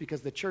unreached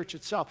because the church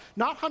itself,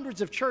 not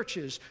hundreds of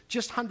churches,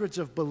 just hundreds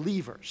of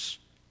believers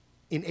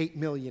in 8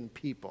 million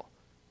people.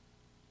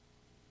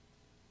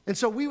 And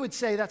so we would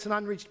say that's an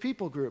unreached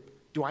people group.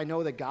 Do I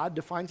know that God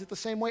defines it the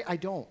same way? I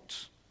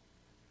don't.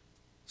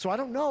 So I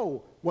don't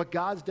know what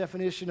God's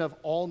definition of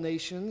all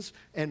nations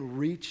and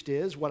reached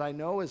is. What I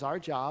know is our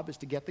job is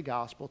to get the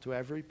gospel to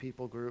every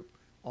people group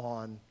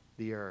on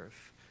the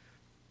earth.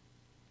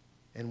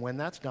 And when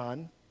that's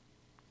done,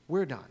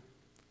 we're done.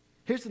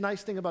 Here's the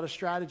nice thing about a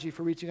strategy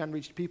for reaching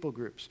unreached people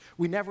groups.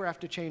 We never have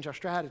to change our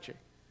strategy.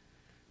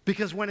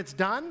 Because when it's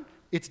done,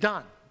 it's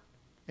done.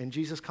 And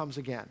Jesus comes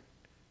again.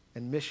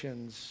 And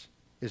missions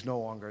is no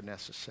longer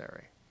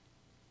necessary.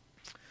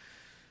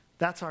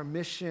 That's our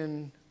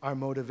mission, our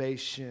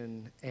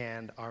motivation,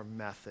 and our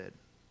method.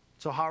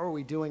 So how are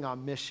we doing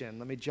on mission?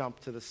 Let me jump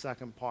to the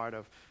second part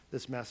of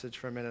this message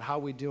for a minute. How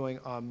are we doing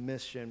on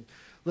mission?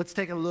 Let's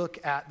take a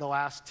look at the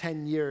last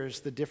 10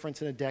 years, the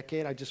difference in a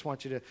decade. I'm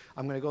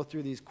going to go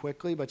through these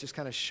quickly, but just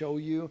kind of show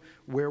you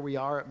where we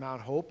are at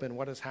Mount Hope and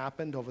what has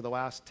happened over the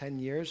last 10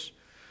 years.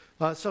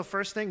 So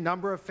first thing,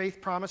 number of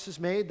faith promises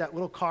made. That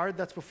little card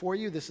that's before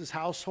you, this is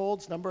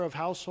households, number of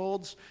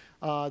households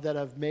that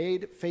have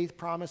made faith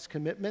promise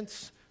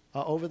commitments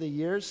over the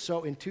years.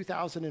 So in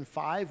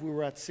 2005, we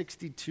were at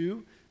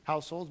 62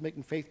 households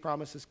making faith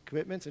promises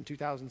commitments. In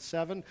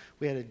 2007,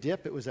 we had a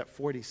dip. It was at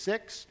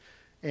 46.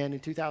 And in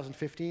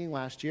 2015,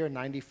 last year,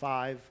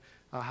 95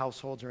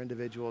 households or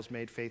individuals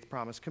made faith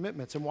promise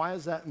commitments. And why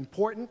is that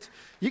important?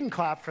 You can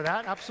clap for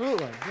that.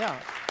 Absolutely. Yeah.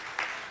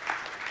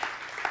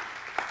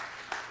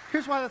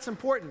 Here's why that's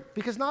important.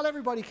 Because not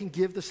everybody can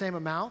give the same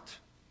amount.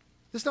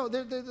 That's not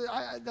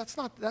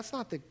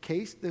the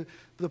case.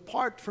 The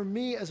part for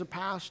me as a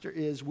pastor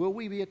is, will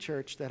we be a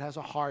church that has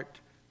a heart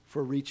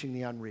for reaching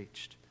the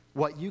unreached?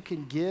 What you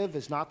can give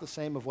is not the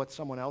same of what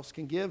someone else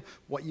can give.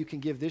 What you can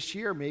give this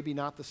year may be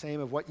not the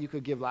same of what you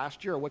could give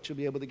last year or what you'll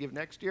be able to give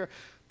next year.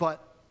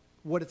 But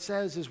what it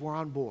says is we're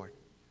on board.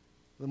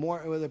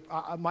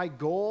 My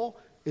goal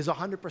is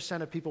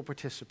 100% of people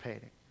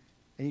participating.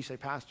 And you say,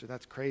 Pastor,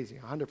 that's crazy,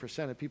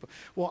 100% of people.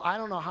 Well, I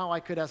don't know how I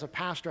could, as a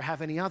pastor,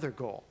 have any other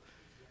goal.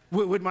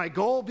 Would my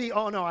goal be,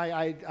 oh, no,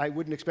 I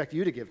wouldn't expect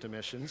you to give to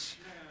missions.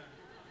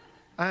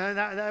 And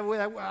I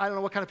don't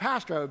know what kind of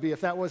pastor I would be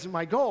if that wasn't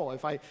my goal,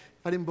 if I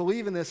didn't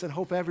believe in this and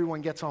hope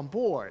everyone gets on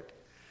board.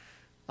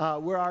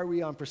 Where are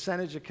we on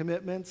percentage of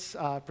commitments?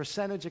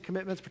 Percentage of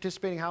commitments,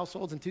 participating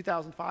households in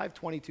 2005,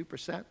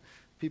 22%.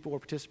 People were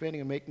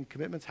participating and making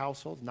commitments,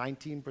 households,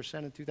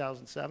 19% in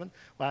 2007.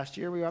 Last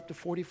year, we were up to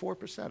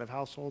 44% of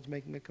households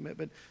making a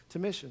commitment to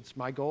missions.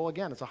 My goal,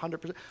 again, is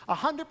 100%.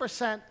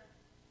 100%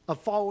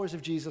 of followers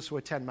of Jesus who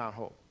attend Mount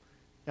Hope.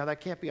 Now, that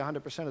can't be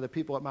 100% of the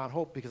people at Mount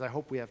Hope, because I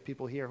hope we have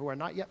people here who are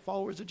not yet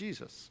followers of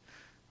Jesus.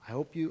 I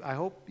hope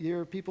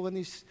you're people in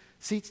these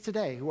seats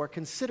today who are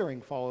considering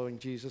following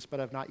Jesus but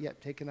have not yet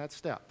taken that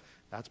step.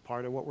 That's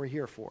part of what we're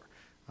here for,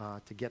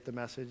 to get the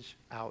message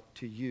out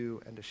to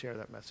you and to share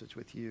that message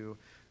with you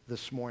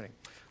this morning.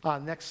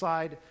 Next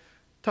slide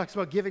talks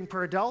about giving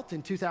per adult.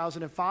 In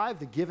 2005,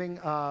 the giving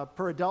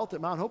per adult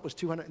at Mount Hope was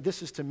 $200.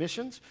 This is to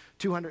missions,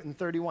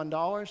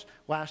 $231.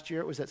 Last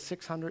year, it was at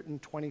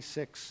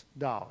 $626.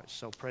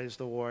 So praise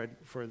the Lord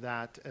for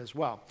that as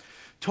well.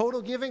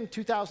 Total giving,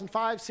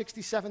 2005,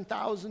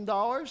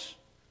 $67,000.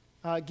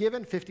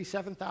 Given,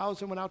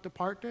 $57,000 went out to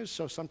partners.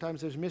 So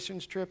sometimes there's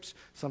missions trips,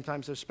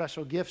 sometimes there's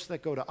special gifts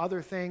that go to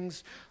other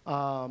things,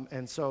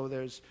 and so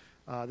there's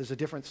a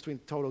difference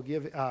between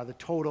the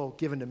total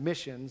given to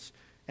missions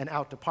and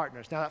out to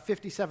partners. Now, that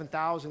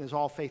 $57,000 is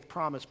all faith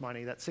promise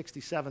money. That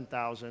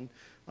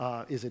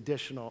 $67,000 is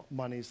additional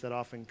monies that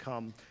often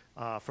come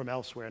from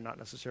elsewhere, not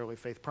necessarily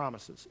faith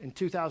promises. In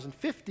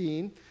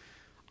 2015,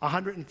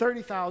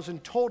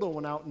 $130,000 total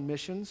went out in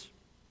missions,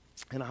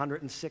 and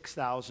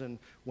 $106,000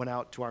 went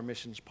out to our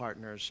missions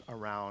partners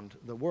around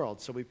the world.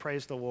 So we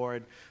praise the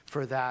Lord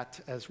for that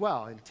as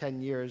well. In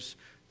 10 years,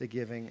 the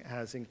giving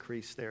has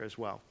increased there as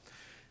well.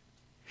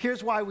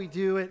 Here's why we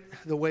do it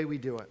the way we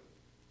do it.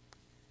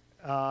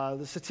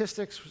 The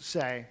statistics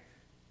say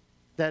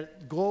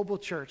that global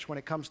church, when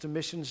it comes to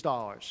missions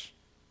dollars,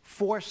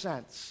 4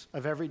 cents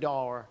of every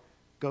dollar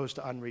goes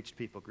to unreached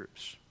people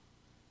groups.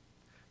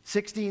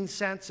 16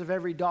 cents of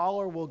every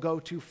dollar will go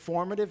to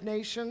formative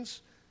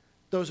nations.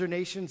 Those are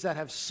nations that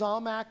have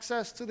some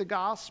access to the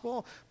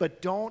gospel,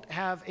 but don't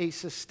have a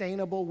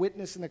sustainable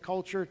witness in the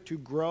culture to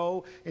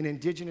grow an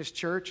indigenous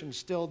church and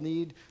still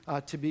need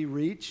to be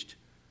reached.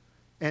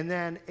 And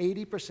then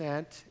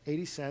 80%,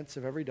 80 cents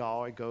of every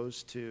dollar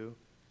goes to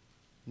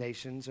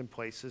nations and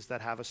places that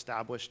have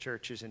established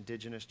churches,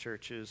 indigenous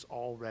churches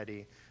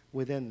already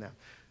within them.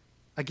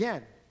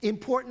 Again,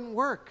 important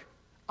work.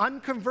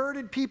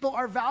 Unconverted people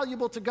are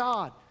valuable to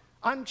God.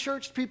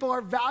 Unchurched people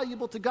are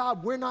valuable to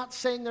God. We're not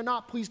saying they're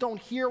not. Please don't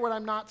hear what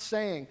I'm not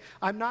saying.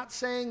 I'm not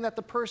saying that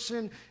the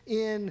person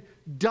in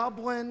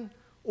Dublin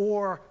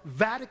or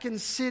Vatican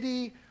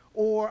City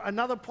or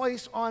another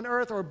place on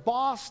earth or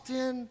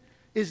Boston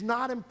is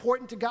not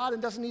important to God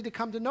and doesn't need to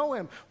come to know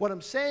Him. What I'm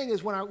saying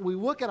is when we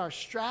look at our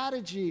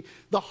strategy,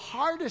 the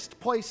hardest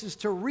places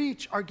to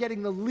reach are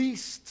getting the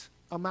least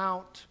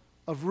amount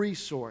of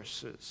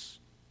resources.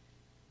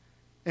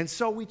 And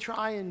so we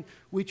try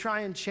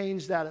and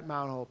change that at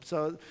Mount Hope.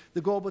 So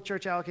the Global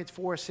Church allocates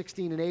 4,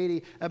 16, and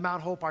 80. At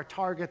Mount Hope, our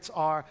targets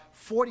are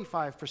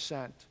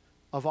 45%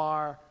 of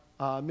our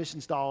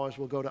missions dollars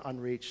will go to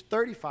unreached,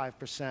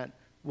 35%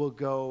 will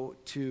go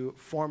to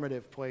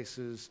formative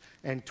places,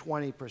 and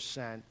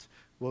 20%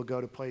 will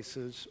go to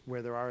places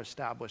where there are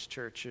established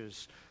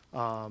churches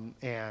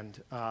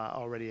and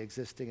already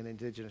existing an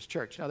indigenous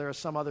church. Now, there are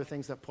some other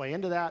things that play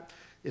into that.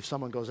 If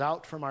someone goes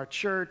out from our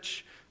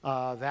church,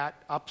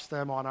 that ups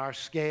them on our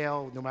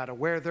scale. No matter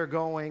where they're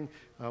going,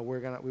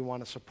 we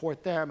want to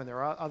support them, and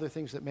there are other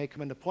things that may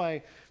come into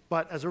play.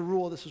 But as a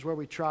rule, this is where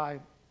we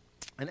try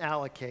and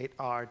allocate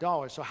our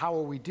dollars. So how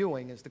are we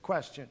doing is the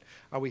question.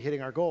 Are we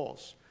hitting our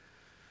goals?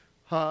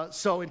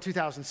 So in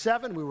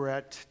 2007, we were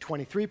at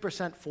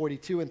 23%,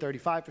 42 and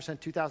 35%.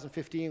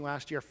 2015,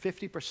 last year,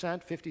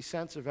 50%, 50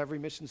 cents of every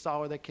missions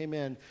dollar that came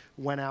in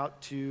went out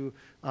to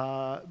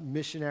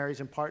missionaries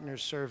and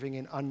partners serving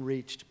in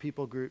unreached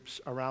people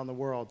groups around the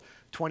world.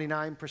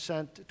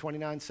 29%,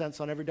 29 cents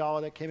on every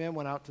dollar that came in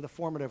went out to the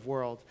formative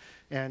world,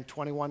 and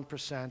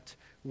 21%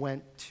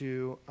 went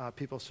to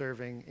people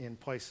serving in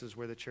places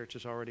where the church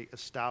is already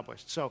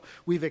established. So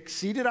we've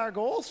exceeded our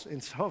goals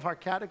in some of our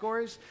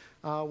categories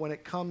when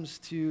it comes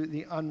to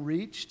the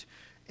unreached,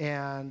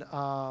 and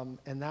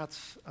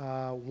that's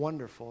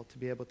wonderful to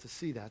be able to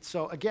see that.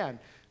 So again,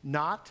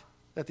 not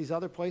that these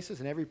other places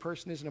and every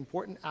person isn't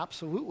important.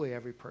 Absolutely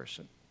every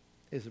person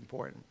is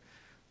important.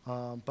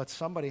 But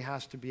somebody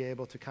has to be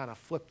able to kind of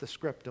flip the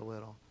script a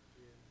little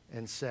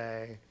and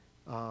say,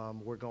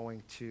 we're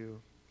going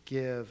to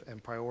give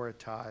and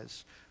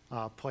prioritize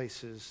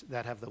places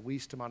that have the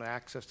least amount of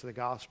access to the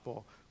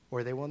gospel,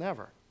 or they will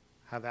never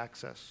have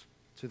access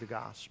to the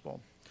gospel.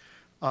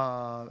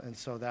 And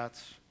so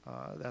that's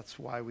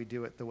why we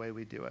do it the way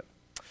we do it.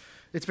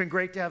 It's been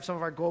great to have some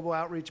of our global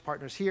outreach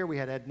partners here. We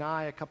had Ed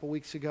Nye a couple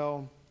weeks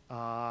ago.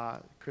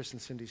 Chris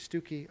and Cindy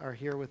Stuckey are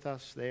here with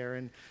us. They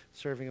are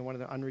serving in one of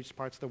the unreached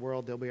parts of the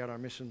world. They'll be at our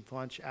mission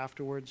lunch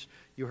afterwards.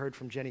 You heard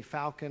from Jenny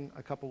Falcon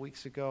a couple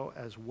weeks ago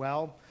as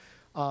well.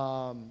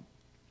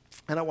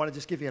 And I want to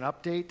just give you an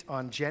update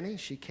on Jenny.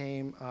 She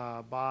came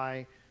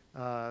by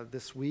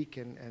this week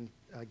and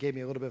gave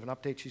me a little bit of an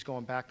update. She's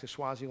going back to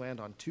Swaziland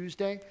on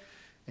Tuesday.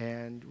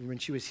 And when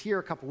she was here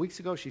a couple weeks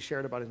ago, she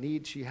shared about a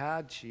need she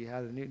had. She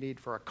had a new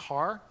need for a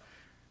car.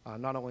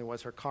 Not only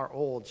was her car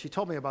old, she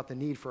told me about the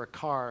need for a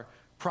car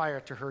prior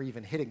to her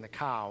even hitting the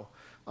cow.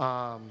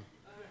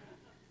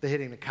 The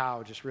hitting the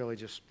cow just really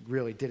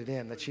did it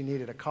in, that she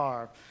needed a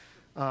car.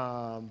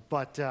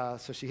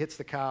 So she hits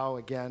the cow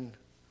again.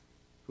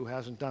 Who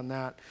hasn't done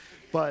that?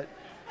 But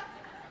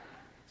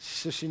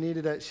so she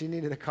needed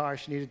a car.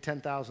 She needed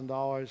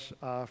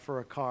 $10,000 for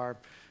a car.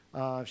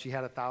 She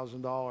had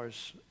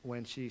 $1,000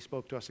 when she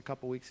spoke to us a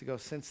couple weeks ago.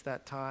 Since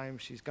that time,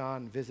 she's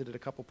gone, visited a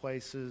couple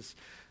places,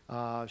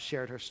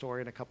 shared her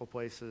story in a couple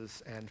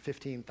places, and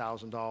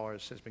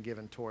 $15,000 has been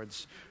given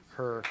towards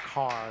her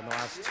car in the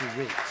last 2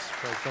 weeks.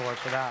 Praise the Lord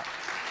for that.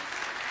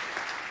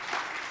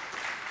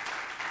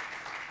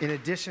 In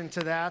addition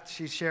to that,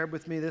 she shared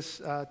with me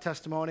this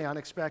testimony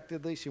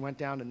unexpectedly. She went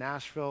down to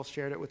Nashville,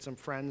 shared it with some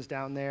friends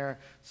down there,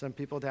 some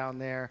people down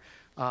there,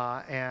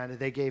 and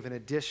they gave an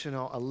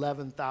additional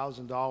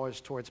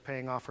 $11,000 towards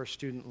paying off her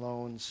student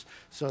loans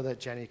so that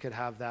Jenny could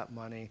have that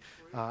money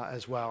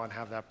as well and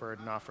have that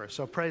burden off her.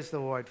 So praise the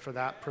Lord for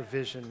that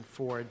provision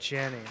for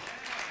Jenny.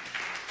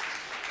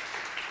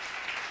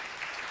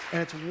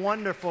 And it's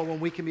wonderful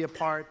when we can be a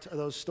part of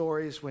those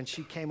stories. When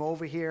she came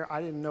over here, I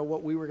didn't know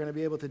what we were going to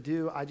be able to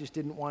do. I just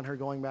didn't want her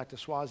going back to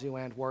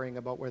Swaziland worrying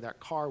about where that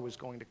car was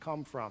going to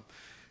come from.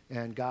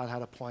 And God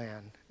had a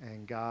plan,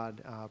 and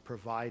God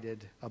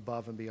provided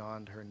above and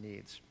beyond her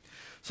needs.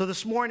 So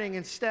this morning,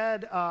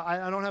 instead,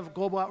 I don't have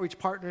global outreach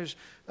partners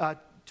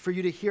for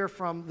you to hear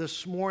from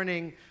this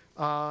morning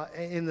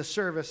in the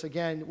service.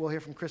 Again, we'll hear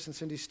from Chris and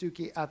Cindy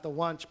Stuckey at the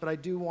lunch, but I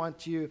do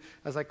want you,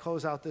 as I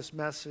close out this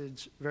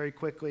message very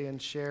quickly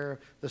and share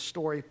the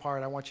story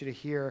part, I want you to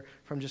hear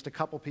from just a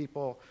couple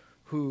people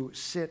who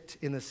sit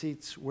in the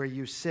seats where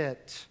you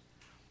sit,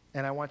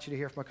 and I want you to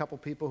hear from a couple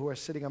people who are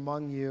sitting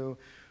among you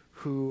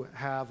who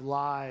have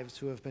lives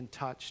who have been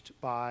touched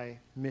by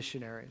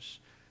missionaries.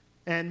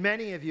 And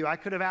many of you, I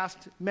could have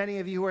asked many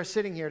of you who are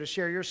sitting here to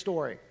share your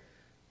story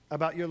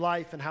about your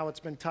life and how it's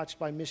been touched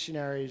by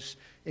missionaries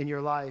in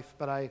your life,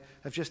 but I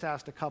have just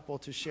asked a couple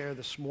to share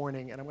this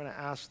morning, and I'm going to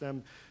ask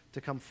them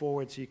to come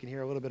forward so you can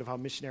hear a little bit of how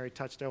missionary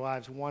touched their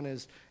lives. One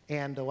is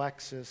Ann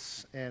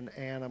Alexis, and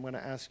Ann, I'm going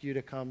to ask you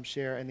to come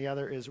share, and the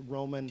other is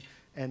Roman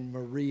and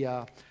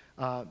Maria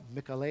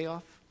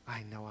Mikhailoff.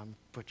 I know I'm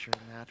butchering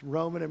that.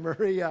 Roman and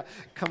Maria,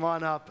 come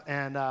on up,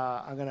 and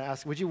I'm going to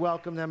ask, would you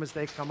welcome them as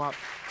they come up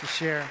to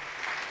share?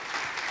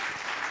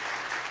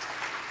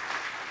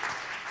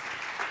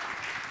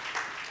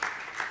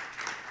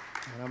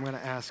 And I'm going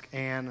to ask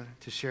Ann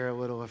to share a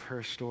little of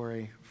her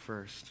story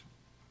first.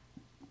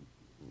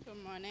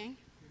 Good morning.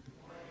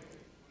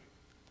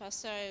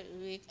 Pastor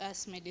Rick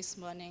asked me this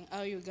morning,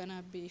 are you going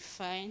to be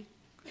fine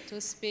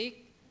to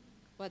speak?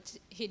 But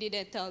he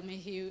didn't tell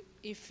me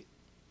if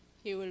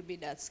he will be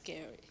that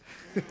scary.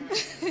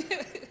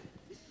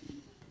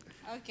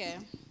 Okay.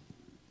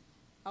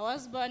 I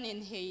was born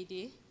in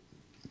Haiti,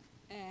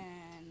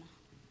 and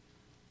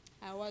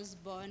I was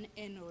born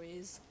and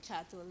raised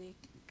Catholic.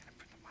 Can I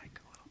bring the mic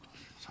a little closer?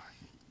 Sorry.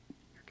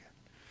 You're good.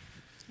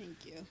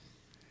 Thank you.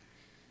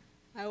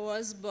 I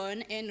was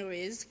born and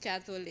raised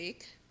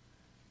Catholic.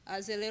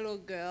 As a little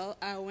girl,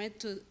 I went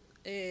to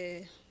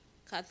a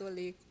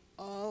Catholic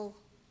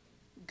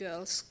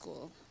all-girls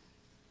school.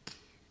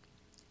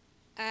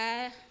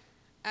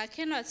 I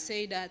cannot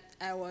say that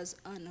I was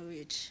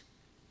unreached,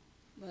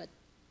 but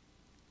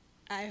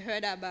I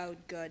heard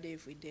about God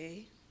every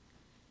day.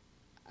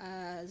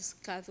 As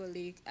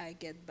Catholic, I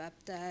get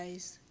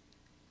baptized.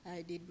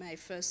 I did my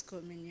first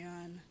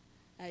communion.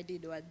 I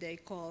did what they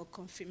call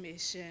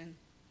confirmation.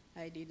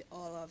 I did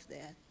all of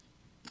that.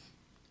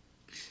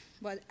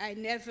 But I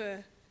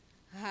never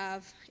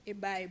have a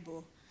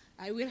Bible.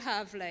 I will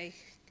have like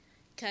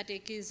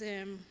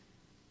catechism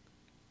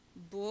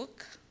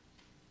book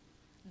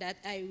that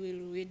I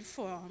will read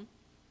from.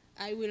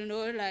 I will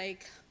know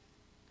like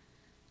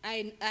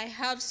I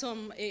have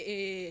some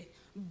a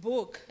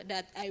book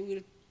that I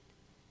will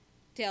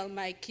tell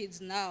my kids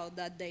now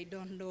that they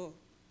don't know.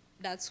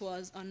 That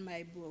was on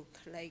my book.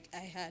 Like I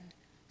had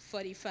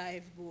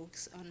 45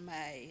 books on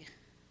my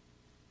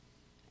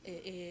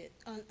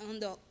on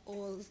the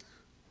Old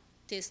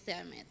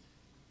Testament.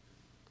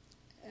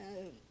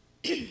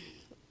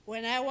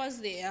 When I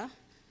was there,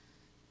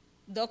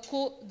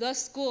 the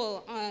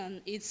school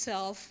on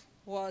itself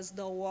was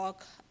the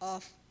work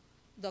of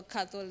the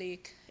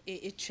Catholic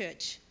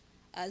Church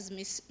as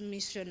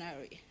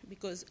missionary,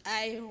 because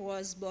I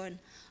was born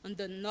on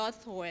the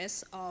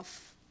northwest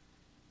of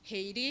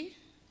Haiti.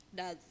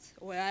 That's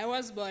where I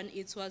was born.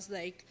 It was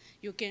like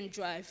you can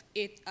drive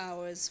 8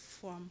 hours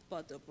from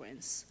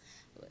Port-au-Prince.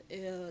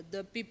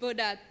 The people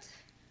that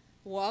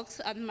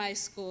worked at my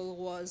school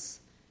was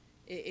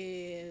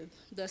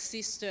the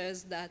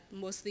sisters that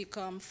mostly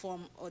come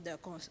from other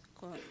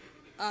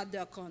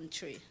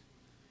country.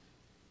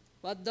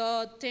 But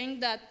the thing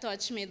that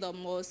touched me the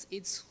most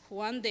is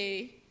one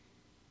day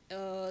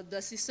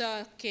the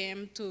sister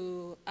came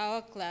to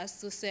our class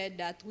to say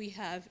that we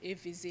have a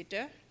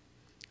visitor,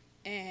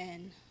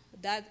 and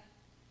that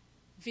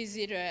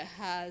visitor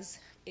has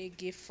a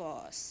gift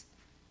for us.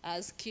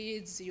 As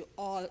kids, you're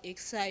all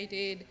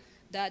excited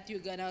that you're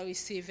gonna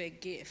receive a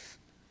gift.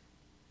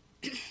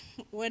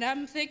 When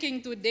I'm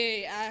thinking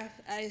today,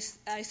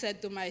 I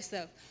said to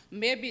myself,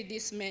 maybe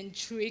this man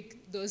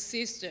tricked those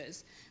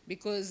sisters,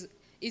 because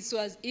it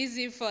was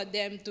easy for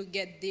them to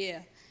get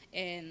there.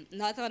 And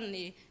not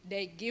only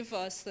they give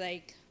us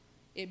like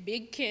a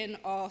big can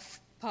of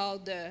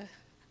powder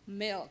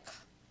milk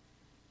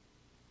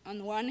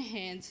on one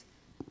hand,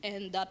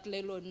 and that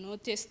little New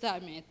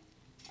Testament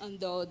on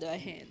the other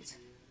hand.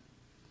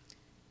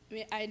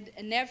 I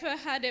never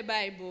had a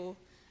Bible.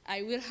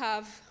 I will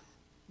have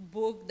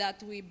book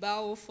that we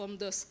borrow from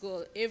the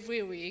school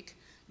every week,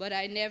 but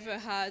I never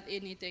had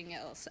anything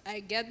else. I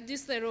get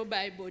this little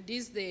Bible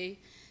this day,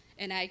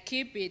 and I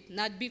keep it,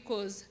 not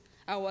because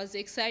I was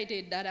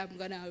excited that I'm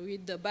gonna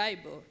read the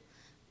Bible,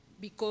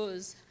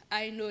 because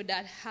I know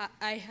that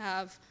I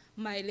have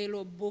my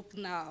little book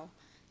now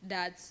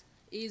that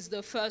is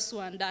the first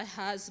one that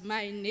has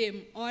my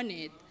name on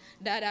it,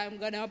 that I'm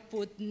gonna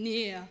put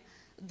near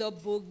the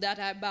book that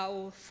I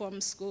borrow from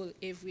school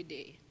every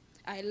day.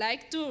 I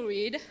like to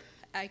read.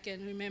 I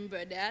can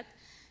remember that.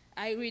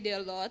 I read a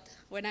lot.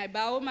 When I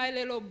borrow my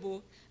little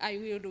book, I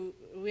will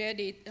read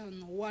it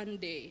on one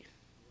day.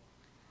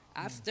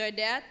 After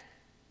that,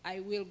 I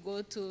will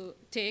go to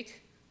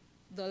take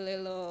the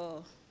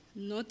little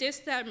New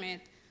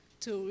Testament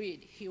to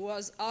read. He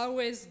was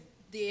always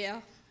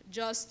there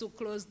just to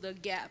close the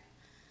gap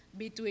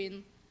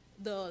between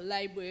the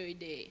library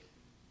day.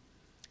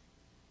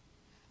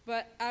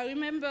 But I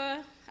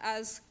remember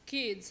as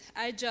kids,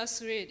 I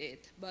just read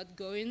it. But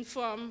going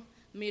from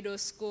middle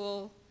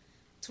school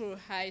through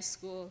high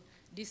school,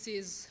 this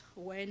is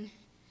when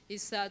it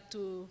started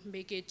to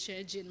make a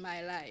change in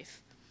my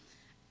life.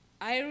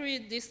 I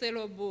read this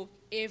little book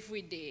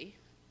every day,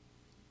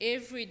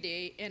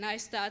 and I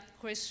start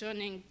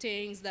questioning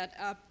things that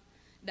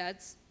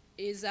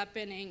is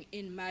happening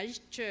in my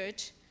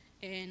church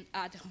and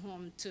at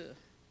home too.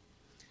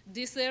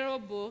 This little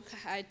book,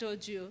 I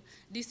told you,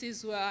 this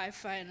is where I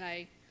find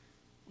like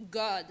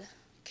God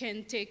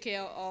can take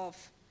care of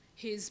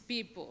his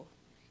people.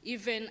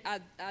 Even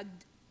at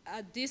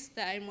this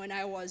time when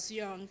I was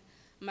young,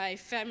 my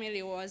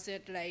family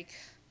wasn't like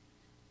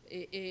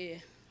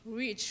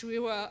rich. We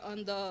were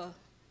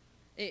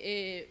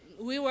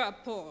we were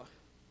poor.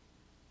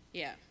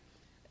 Yeah.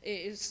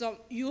 So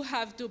you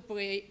have to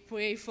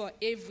pray for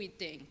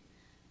everything.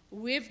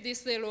 With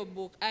this little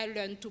book, I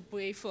learned to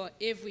pray for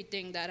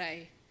everything that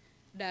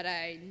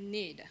I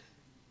need.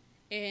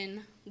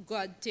 And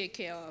God take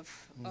care of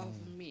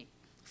me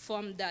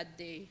from that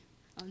day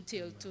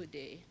until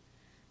today.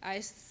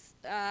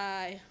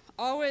 I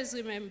always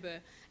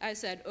remember, I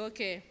said,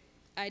 okay,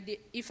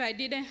 if I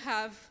didn't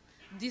have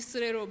this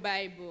little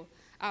Bible,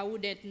 I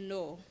wouldn't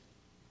know,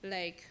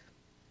 like,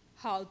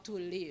 how to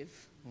live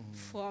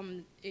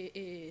from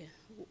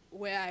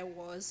where I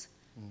was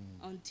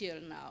until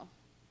now.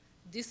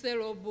 This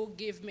little book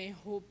gives me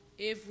hope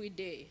every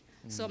day.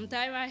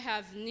 Sometimes I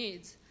have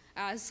needs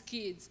as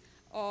kids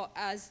or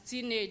as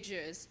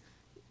teenagers.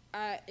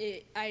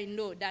 I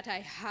know that I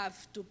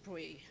have to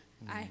pray.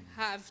 I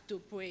have to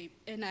pray,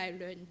 and I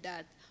learned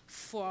that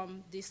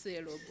from this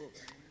little book.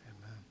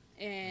 Amen.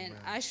 And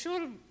Amen. I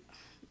should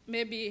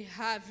maybe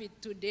have it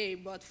today,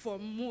 but for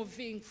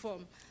moving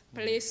from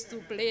place to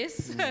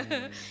place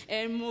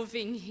and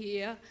moving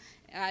here,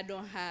 I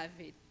don't have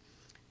it.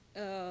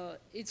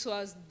 It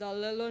was the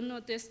little New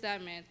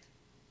Testament.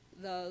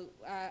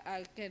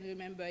 I can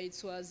remember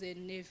it was a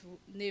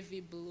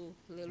navy blue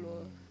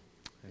little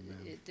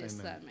Amen.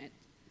 Testament.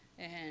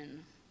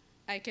 And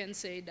I can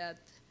say that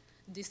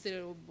this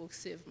little book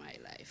saved my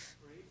life.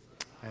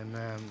 Amen.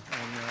 Amen.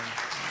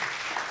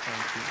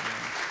 Thank you,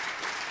 man.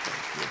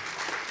 Thank you.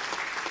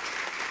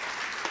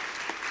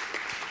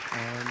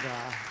 And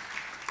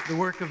the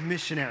work of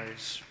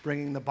missionaries,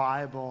 bringing the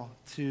Bible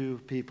to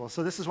people.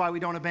 So this is why we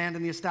don't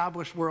abandon the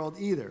established world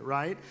either,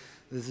 right?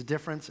 There's a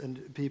difference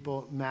and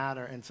people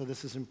matter, and so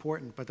this is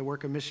important. But the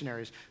work of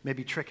missionaries,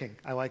 maybe tricking.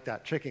 I like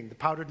that, tricking. The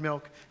powdered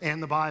milk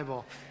and the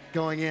Bible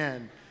going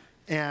in.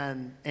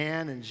 And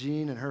Anne and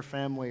Jean and her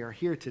family are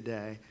here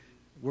today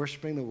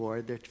worshiping the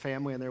Lord. Their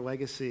family and their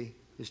legacy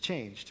is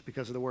changed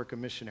because of the work of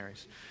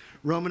missionaries.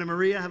 Roman and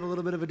Maria have a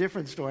little bit of a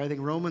different story. I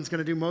think Roman's going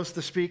to do most of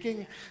the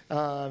speaking,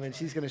 and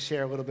she's going to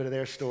share a little bit of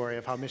their story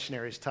of how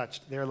missionaries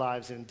touched their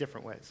lives in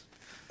different ways.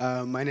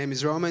 My name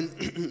is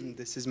Roman.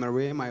 This is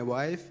Maria, my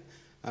wife.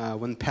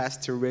 When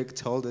Pastor Rick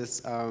told us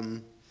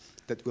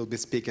that we'll be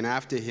speaking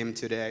after him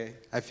today,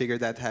 I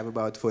figured I'd have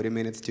about 40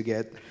 minutes to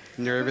get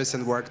nervous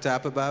and worked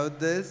up about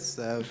this.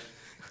 It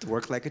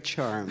worked like a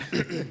charm.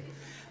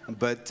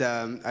 But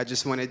I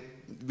just wanted,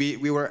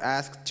 we were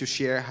asked to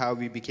share how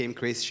we became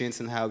Christians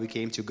and how we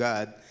came to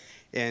God.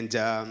 And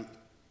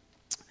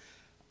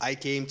I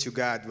came to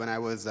God when I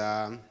was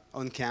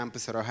on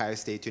campus at Ohio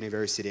State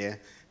University.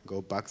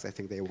 Go Bucks, I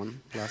think they won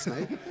last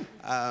night.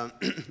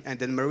 And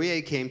then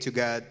Maria came to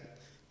God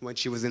when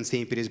she was in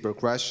St.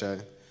 Petersburg,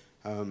 Russia.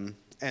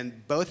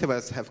 And both of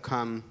us have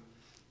come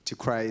to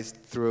Christ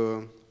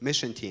through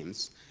mission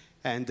teams.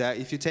 And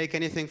if you take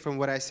anything from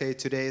what I say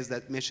today is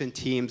that mission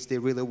teams, they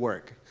really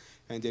work.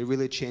 And they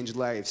really change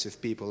lives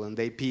of people. And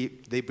they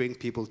bring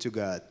people to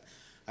God.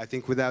 I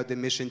think without the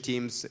mission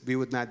teams, we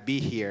would not be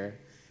here.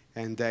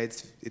 And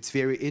it's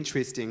very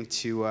interesting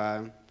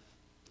to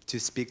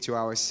speak to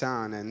our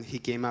son. And he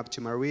came up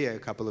to Maria a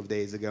couple of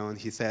days ago and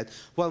he said,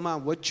 well,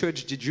 Mom, what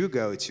church did you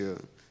go to?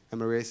 And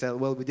Maria said,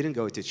 well, we didn't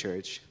go to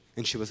church.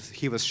 And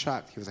he was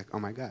shocked. He was like, oh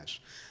my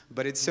gosh.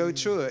 But it's so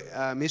true.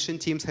 Mission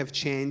teams have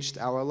changed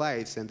our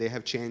lives, and they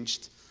have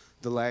changed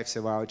the lives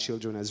of our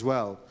children as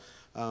well.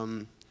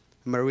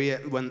 Maria,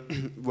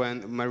 when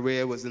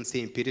Maria was in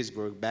St.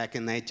 Petersburg back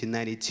in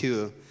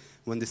 1992,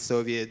 when the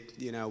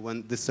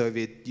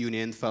Soviet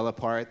Union fell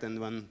apart and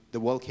when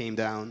the wall came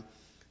down,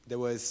 there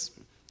was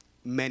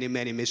many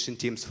mission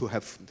teams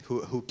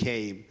who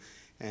came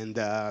and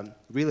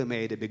really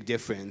made a big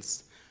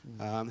difference.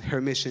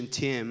 Her mission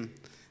team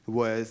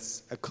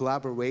was a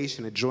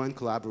joint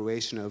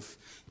collaboration of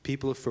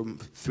people from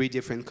 3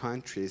 different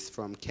countries,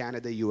 from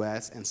Canada,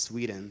 US, and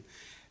Sweden.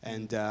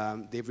 And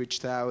they've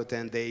reached out,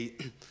 and they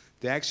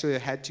actually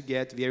had to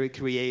get very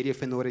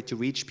creative in order to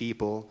reach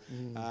people.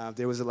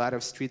 There was a lot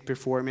of street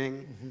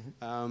performing.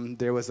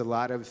 There was a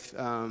lot of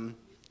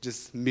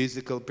just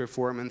musical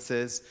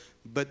performances.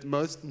 But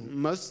most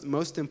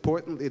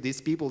importantly, these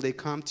people, they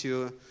come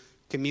to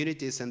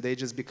communities and they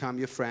just become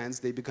your friends.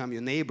 They become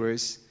your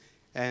neighbors,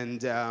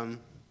 and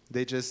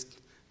they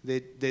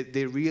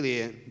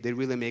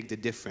really make the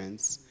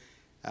difference.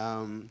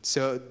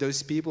 So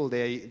those people,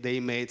 they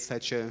made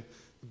such a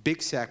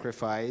big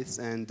sacrifice,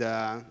 and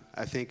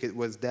I think it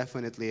was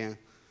definitely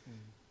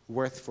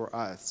worth for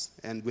us,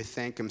 and we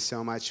thank him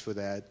so much for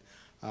that.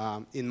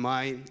 In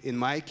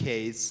my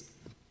case,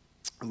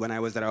 when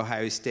I was at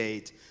Ohio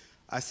State,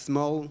 a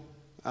small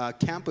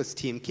campus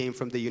team came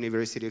from the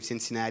University of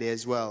Cincinnati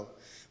as well.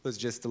 It was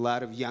just a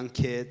lot of young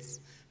kids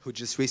who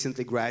just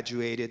recently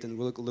graduated and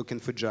were looking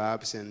for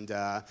jobs, and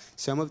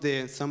some of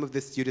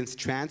the students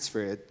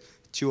transferred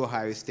to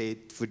Ohio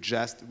State for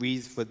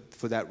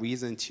that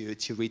reason,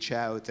 to reach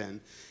out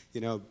and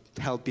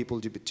help people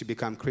to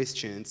become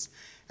Christians.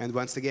 And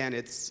once again,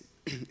 it's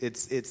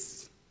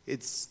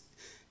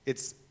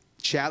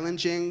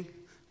challenging,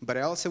 but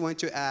I also want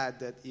to add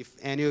that if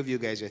any of you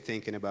guys are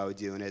thinking about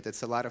doing it,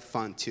 it's a lot of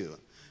fun too.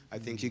 I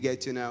think you get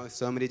to know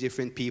so many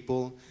different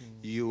people.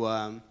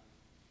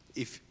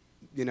 If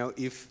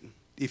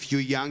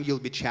you're young, you'll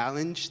be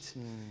challenged.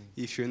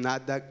 If you're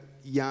not that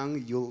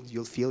young,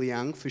 you'll feel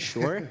young for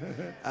sure.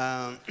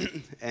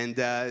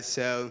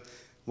 So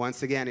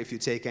once again, if you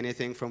take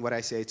anything from what I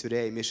say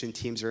today, mission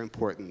teams are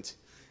important,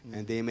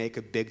 and they make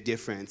a big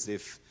difference.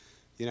 If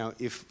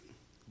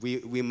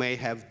we may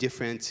have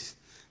different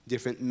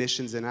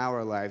missions in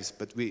our lives,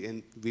 but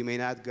we may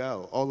not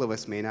go. All of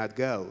us may not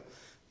go,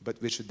 but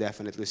we should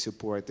definitely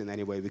support in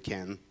any way we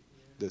can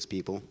those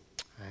people.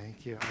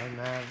 Thank you. Amen.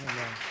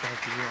 Amen.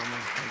 Thank you,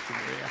 Roman. Thank you,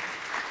 Maria.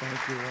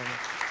 Thank you, Roman.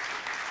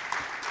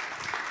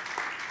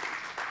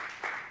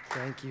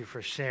 Thank you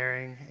for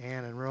sharing,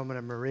 Anne and Roman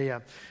and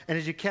Maria. And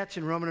as you catch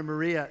in Roman and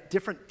Maria,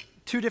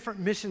 two different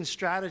mission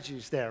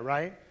strategies there,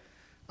 right?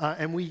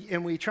 And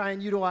we try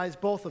and utilize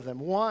both of them.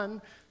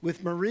 One,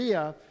 with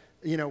Maria,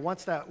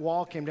 once that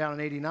wall came down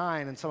in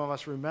 89, and some of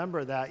us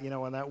remember that,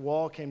 when that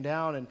wall came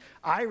down, and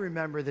I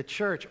remember the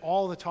church,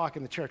 all the talk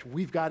in the church,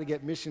 we've got to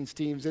get missions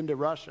teams into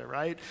Russia,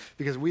 right?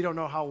 Because we don't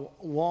know how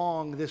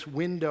long this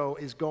window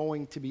is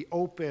going to be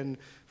open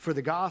for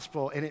the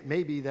gospel, and it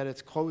may be that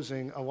it's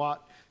closing a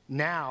lot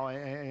now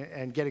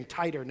and getting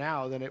tighter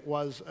now than it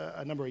was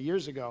a number of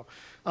years ago.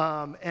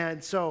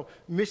 And so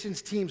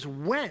missions teams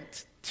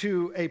went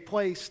to a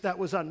place that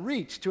was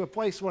unreached, to a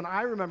place when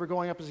I remember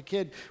growing up as a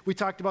kid, we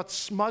talked about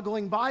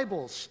smuggling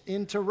Bibles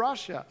into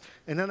Russia.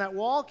 And then that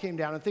wall came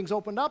down and things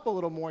opened up a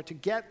little more to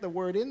get the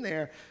word in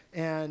there.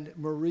 And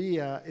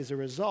Maria is a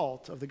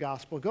result of the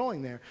gospel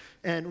going there.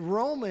 And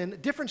Roman,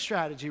 different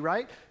strategy,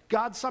 right?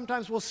 God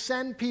sometimes will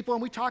send people,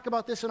 and we talk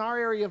about this in our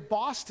area of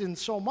Boston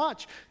so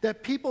much,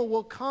 that people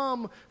will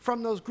come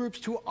from those groups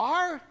to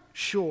our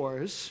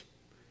shores,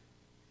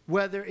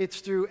 whether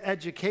it's through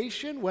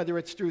education, whether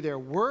it's through their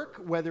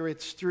work, whether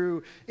it's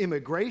through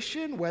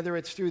immigration, whether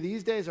it's through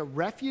these days a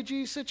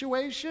refugee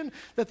situation,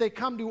 that they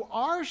come to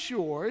our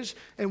shores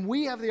and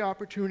we have the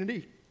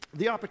opportunity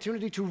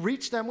to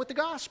reach them with the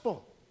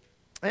gospel.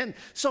 And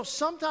so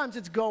sometimes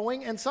it's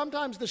going, and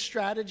sometimes the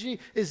strategy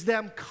is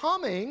them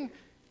coming,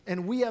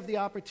 and we have the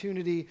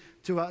opportunity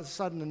to, all of a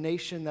sudden, a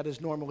nation that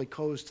is normally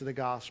closed to the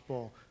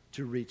gospel,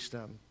 to reach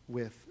them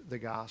with the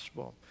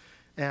gospel.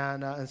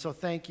 And so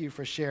thank you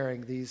for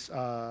sharing. These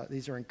are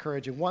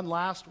encouraging. One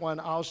last one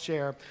I'll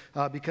share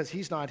because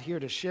he's not here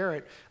to share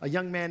it. A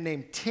young man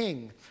named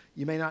Ting.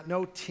 You may not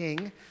know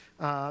Ting.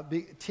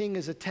 Ting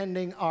is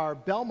attending our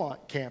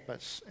Belmont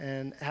campus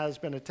and has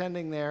been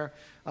attending there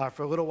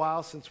for a little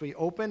while since we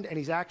opened. And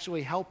he's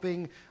actually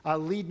helping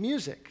lead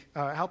music,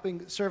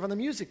 helping serve on the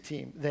music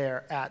team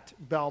there at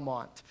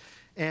Belmont.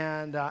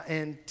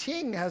 And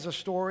Ting has a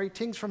story.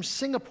 Ting's from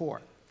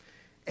Singapore.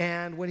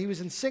 And when he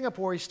was in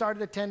Singapore, he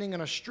started attending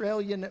an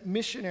Australian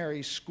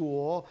missionary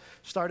school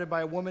started by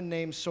a woman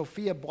named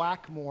Sophia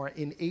Blackmore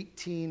in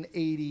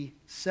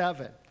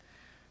 1887.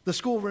 The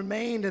school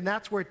remained, and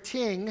that's where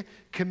Ting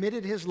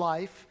committed his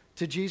life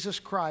to Jesus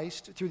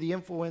Christ through the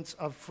influence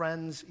of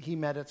friends he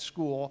met at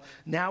school.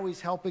 Now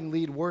he's helping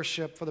lead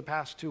worship for the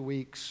past 2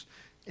 weeks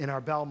in our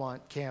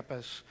Belmont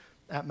campus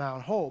at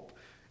Mount Hope.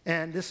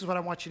 And this is what I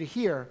want you to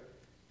hear.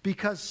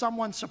 Because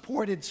someone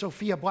supported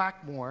Sophia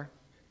Blackmore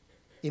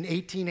in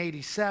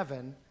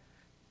 1887,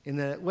 in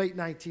the late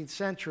 19th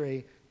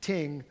century,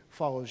 Ting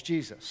follows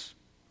Jesus.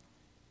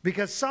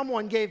 Because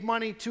someone gave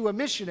money to a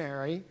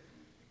missionary,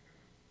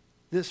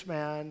 this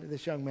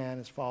young man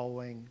is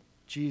following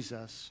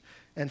Jesus.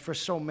 And for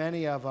so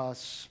many of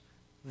us,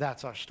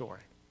 that's our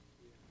story.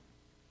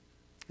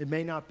 It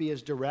may not be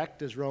as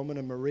direct as Roman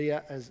and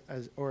Maria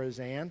or as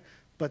Anne,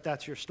 but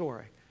that's your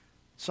story.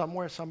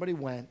 Somewhere somebody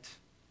went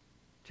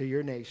to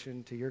your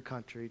nation, to your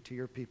country, to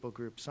your people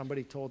group.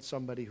 Somebody told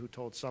somebody who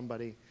told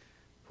somebody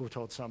who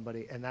told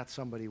somebody, and that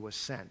somebody was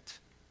sent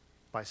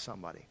by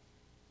somebody.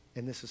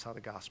 And this is how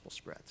the gospel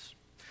spreads.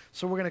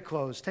 So we're going to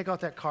close. Take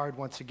out that card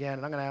once again,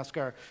 and I'm going to ask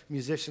our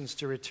musicians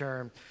to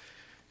return.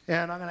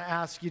 And I'm going to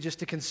ask you just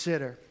to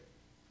consider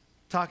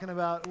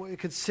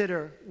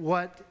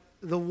what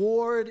the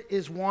Lord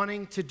is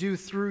wanting to do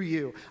through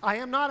you. I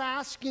am not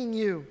asking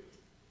you,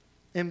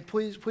 and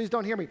please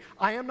don't hear me.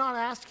 I am not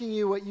asking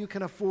you what you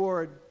can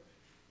afford.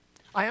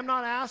 I am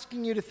not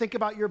asking you to think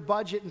about your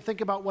budget and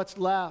think about what's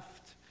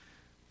left.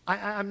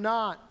 I'm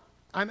not.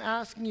 I'm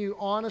asking you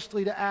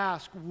honestly to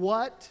ask,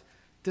 what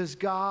does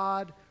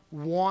God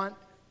want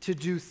to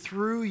do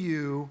through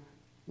you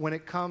when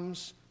it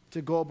comes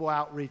to global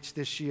outreach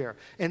this year?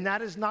 And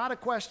that is not a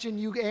question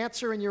you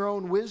answer in your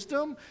own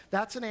wisdom.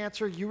 That's an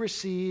answer you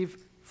receive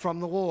from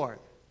the Lord.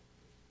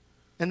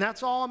 And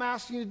that's all I'm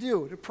asking you to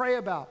do, to pray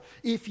about.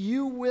 If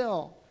you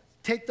will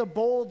take the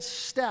bold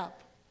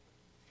step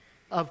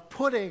of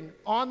putting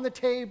on the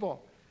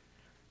table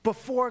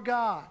before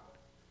God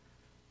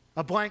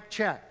a blank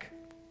check.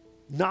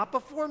 Not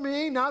before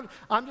me,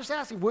 I'm just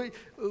asking,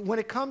 when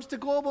it comes to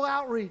global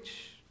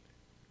outreach,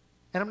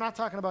 and I'm not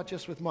talking about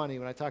just with money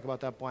when I talk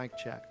about that blank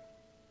check.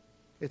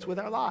 It's with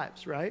our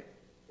lives, right?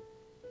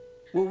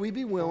 Will we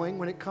be willing,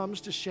 when it comes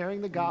to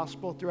sharing the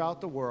gospel throughout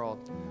the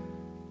world,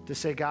 to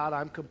say, God,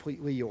 I'm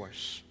completely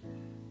yours?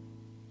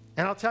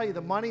 And I'll tell you,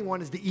 the money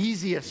one is the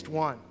easiest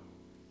one.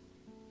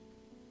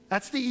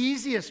 That's the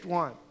easiest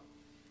one.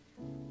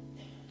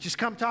 Just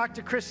come talk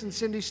to Chris and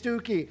Cindy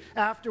Stuckey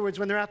afterwards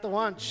when they're at the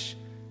lunch.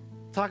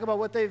 Talk about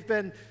what they've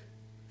been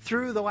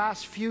through the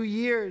last few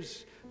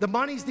years. The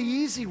money's the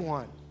easy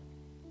one.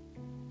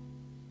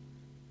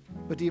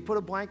 But do you put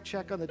a blank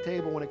check on the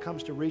table when it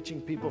comes to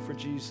reaching people for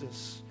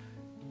Jesus?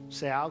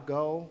 Say, I'll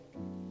go,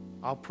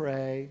 I'll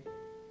pray,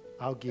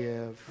 I'll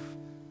give.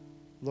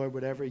 Lord,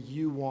 whatever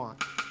you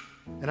want.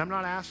 And I'm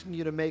not asking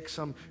you to make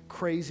some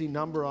crazy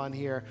number on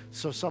here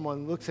so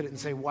someone looks at it and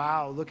say,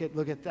 wow, look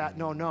at that.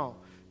 No.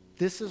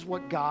 This is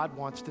what God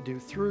wants to do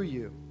through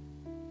you.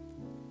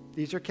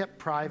 These are kept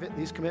private.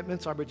 These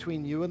commitments are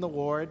between you and the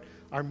Lord.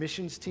 Our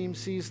missions team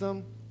sees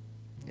them,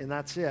 and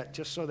that's it,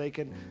 just so they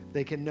can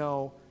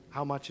know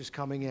how much is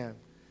coming in.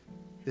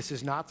 This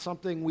is not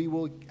something we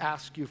will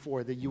ask you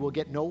for, that you will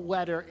get no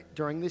letter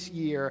during this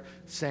year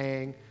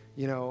saying,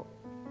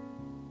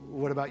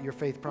 what about your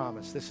faith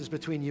promise? This is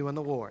between you and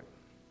the Lord.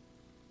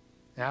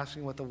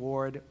 Asking what the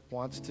Lord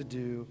wants to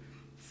do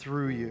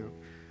through you.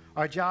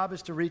 Our job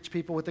is to reach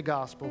people with the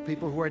gospel,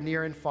 people who are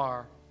near and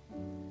far.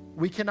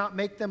 We cannot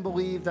make them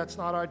believe. That's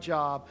not our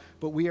job,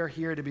 but we are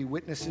here to be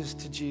witnesses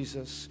to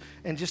Jesus.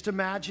 And just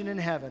imagine in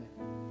heaven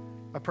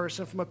a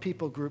person from a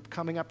people group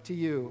coming up to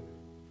you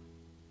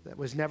that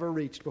was never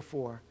reached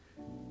before,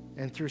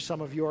 and through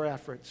some of your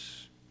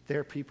efforts,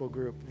 their people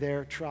group,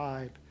 their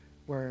tribe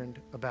learned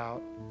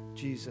about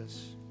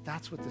Jesus.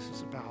 That's what this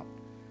is about.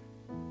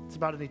 It's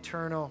about an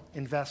eternal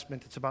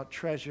investment. It's about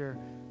treasure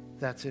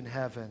that's in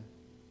heaven.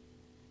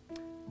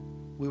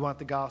 We want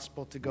the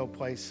gospel to go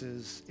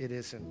places it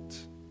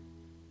isn't.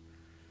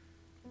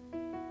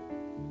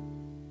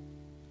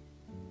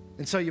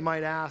 And so you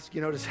might ask,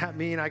 does that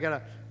mean I got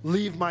to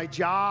leave my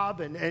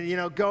job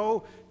and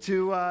go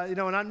to, an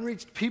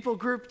unreached people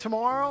group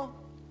tomorrow?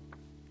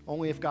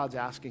 Only if God's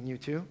asking you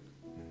to.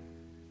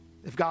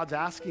 If God's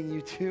asking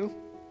you to,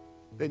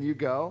 then you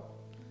go.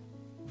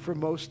 For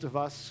most of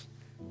us,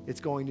 it's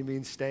going to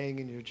mean staying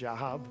in your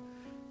job,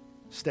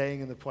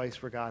 staying in the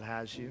place where God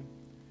has you,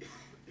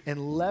 and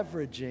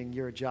leveraging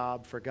your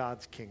job for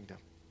God's kingdom.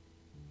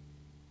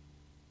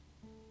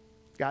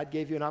 God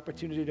gave you an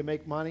opportunity to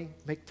make money,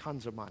 make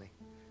tons of money,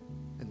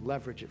 and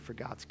leverage it for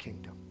God's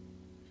kingdom.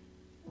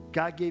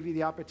 God gave you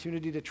the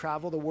opportunity to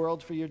travel the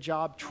world for your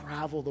job,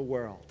 travel the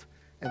world,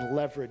 and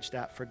leverage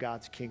that for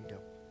God's kingdom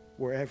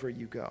wherever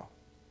you go.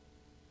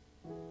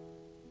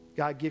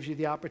 God gives you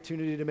the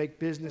opportunity to make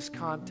business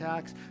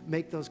contacts,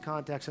 make those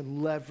contacts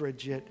and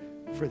leverage it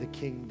for the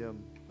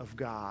kingdom of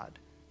God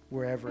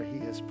wherever He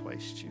has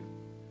placed you.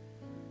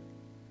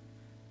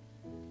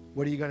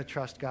 What are you going to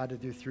trust God to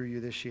do through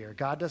you this year?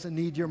 God doesn't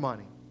need your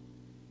money.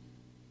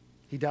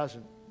 He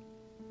doesn't.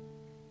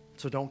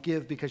 So don't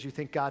give because you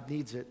think God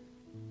needs it.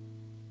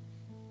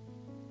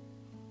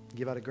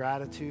 Give out of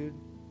gratitude.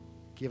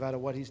 Give out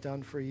of what He's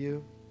done for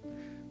you.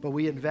 But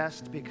we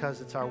invest because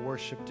it's our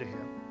worship to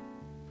Him.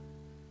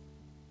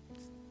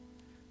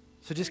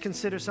 So just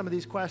consider some of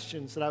these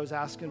questions that I was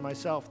asking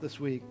myself this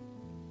week.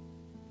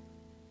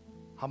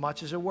 How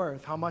much is it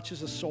worth? How much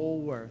is a soul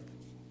worth?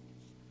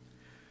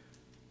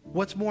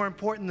 What's more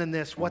important than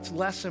this? What's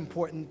less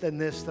important than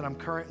this that I'm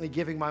currently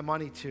giving my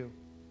money to?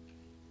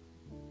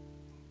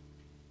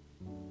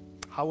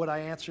 How would I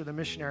answer the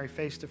missionary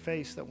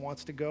face-to-face that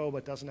wants to go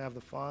but doesn't have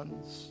the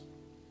funds?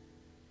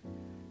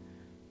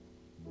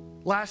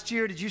 Last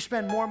year, did you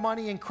spend more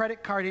money in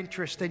credit card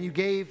interest than you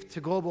gave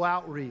to global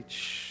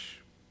outreach?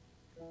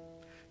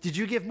 Did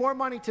you give more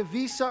money to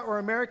Visa or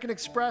American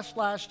Express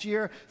last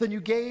year than you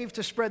gave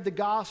to spread the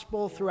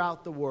gospel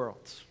throughout the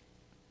world?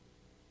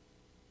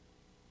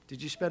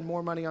 Did you spend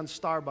more money on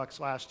Starbucks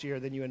last year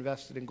than you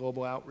invested in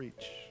global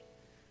outreach?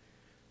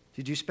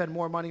 Did you spend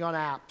more money on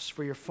apps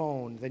for your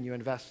phone than you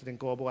invested in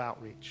global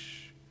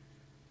outreach?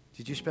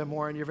 Did you spend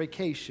more on your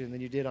vacation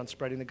than you did on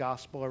spreading the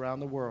gospel around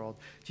the world?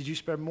 Did you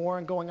spend more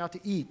on going out to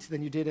eat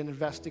than you did in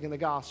investing in the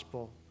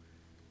gospel?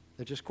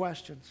 They're just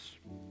questions.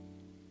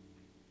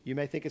 You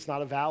may think it's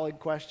not a valid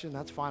question.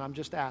 That's fine. I'm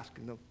just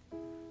asking them.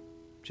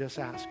 Just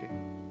asking.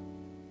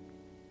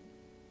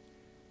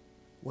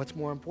 What's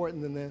more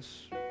important than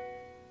this?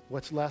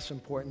 What's less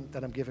important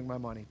that I'm giving my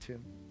money to?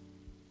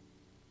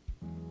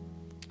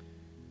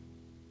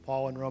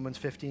 Paul in Romans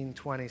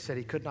 15:20 said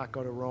he could not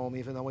go to Rome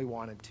even though he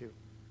wanted to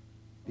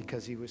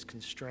because he was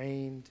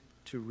constrained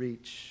to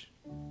reach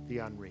the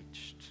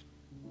unreached.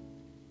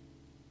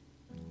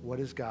 What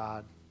is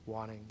God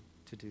wanting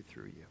to do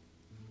through you?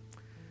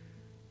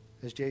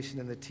 As Jason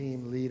and the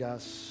team lead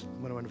us,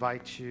 I'm going to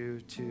invite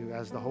you to,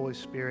 as the Holy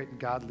Spirit and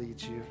God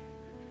leads you,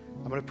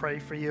 I'm going to pray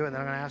for you, and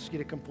then I'm going to ask you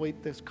to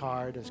complete this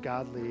card as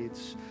God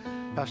leads.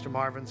 Pastor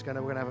Marvin's we're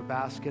going to have a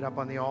basket up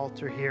on the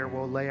altar here.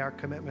 We'll lay our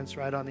commitments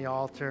right on the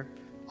altar,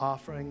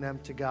 offering them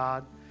to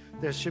God.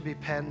 There should be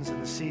pens in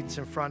the seats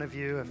in front of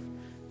you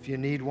if you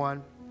need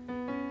one.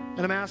 And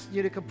I'm asking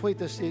you to complete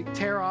this. You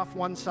tear off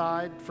one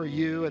side for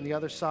you and the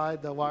other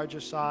side, the larger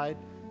side,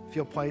 if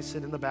you'll place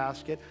it in the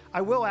basket.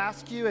 I will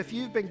ask you, if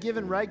you've been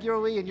giving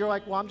regularly and you're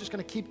like, well, I'm just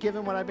going to keep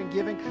giving what I've been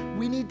giving,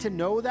 we need to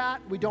know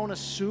that. We don't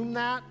assume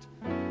that.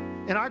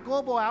 And our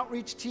global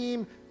outreach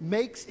team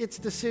makes its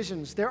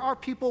decisions. There are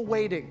people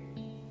waiting.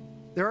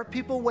 There are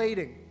people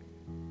waiting.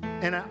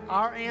 And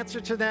our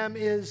answer to them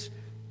is,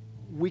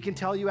 we can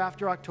tell you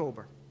after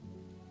October.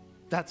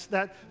 That's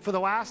that. For the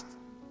last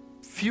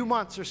few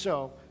months or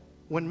so,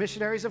 when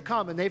missionaries have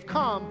come, and they've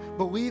come,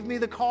 believe me,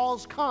 the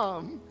calls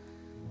come.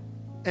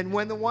 And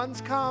when the ones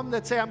come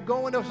that say, I'm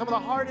going to some of the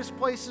hardest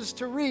places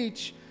to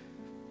reach,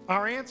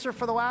 our answer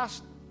for the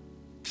last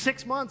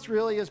 6 months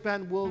really has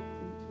been,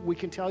 we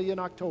can tell you in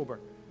October,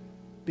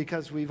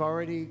 because we've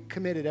already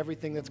committed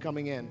everything that's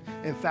coming in.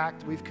 In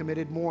fact, we've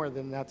committed more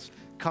than that's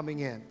coming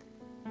in.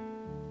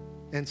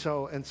 And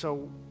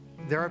so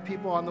there are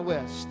people on the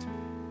list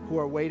who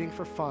are waiting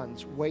for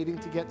funds, waiting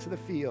to get to the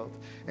field.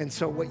 And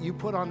so what you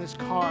put on this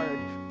card,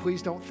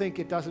 please don't think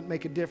it doesn't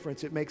make a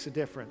difference. It makes a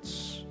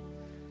difference.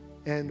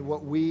 And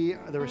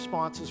the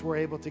responses we're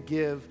able to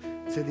give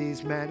to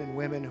these men and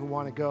women who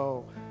want to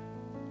go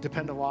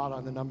depend a lot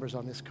on the numbers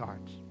on this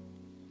card.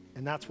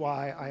 And that's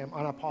why I am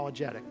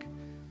unapologetic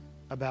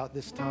about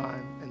this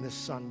time and this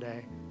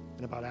Sunday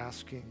and about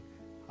asking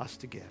us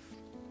to give.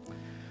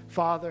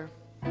 Father,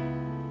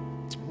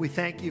 we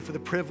thank you for the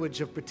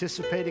privilege of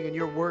participating in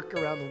your work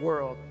around the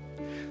world.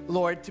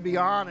 Lord, to be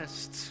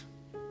honest,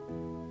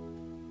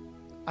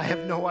 I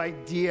have no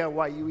idea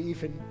why you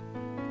even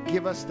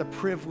give us the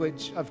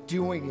privilege of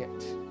doing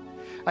it.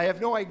 I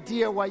have no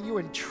idea why you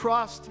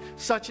entrust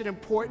such an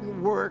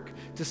important work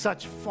to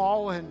such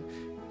fallen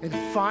and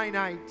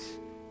finite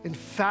and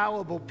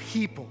fallible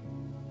people.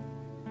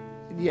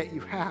 And yet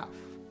you have.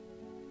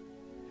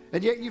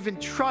 And yet you've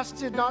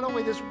entrusted not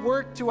only this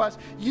work to us,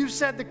 you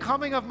said the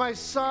coming of my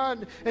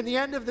Son and the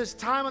end of this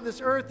time on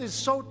this earth is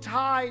so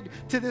tied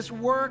to this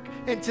work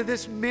and to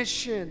this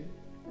mission.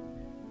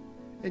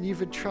 And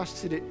you've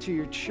entrusted it to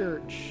your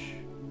church.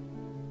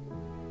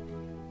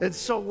 And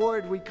so,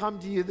 Lord, we come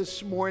to you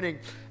this morning,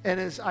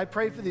 and as I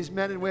pray for these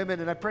men and women,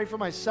 and I pray for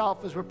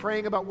myself as we're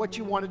praying about what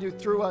you want to do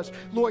through us,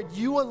 Lord,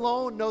 you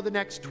alone know the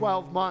next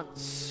 12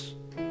 months.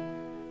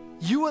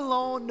 You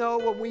alone know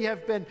when we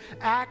have been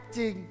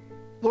acting,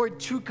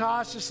 Lord, too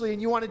cautiously,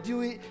 and you want to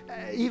do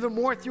even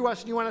more through us,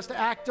 and you want us to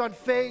act on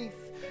faith.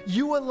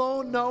 You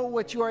alone know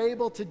what you are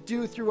able to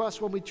do through us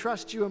when we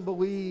trust you and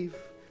believe.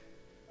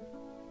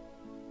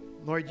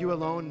 Lord, you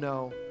alone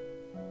know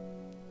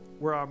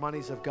where our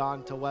monies have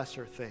gone to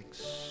lesser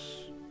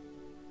things.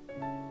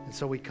 And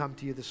so we come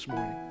to you this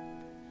morning,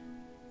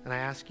 and I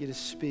ask you to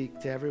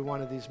speak to every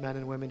one of these men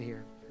and women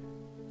here.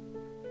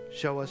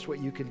 Show us what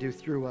you can do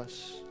through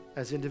us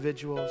as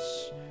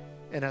individuals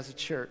and as a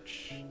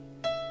church.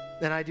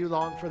 And I do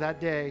long for that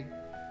day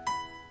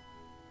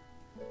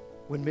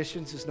when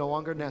missions is no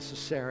longer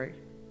necessary,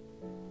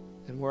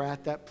 and we're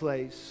at that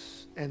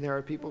place, and there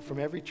are people from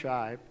every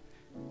tribe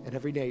and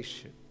every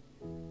nation,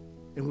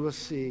 and we will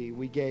see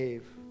we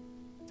gave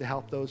to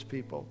help those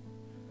people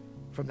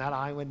from that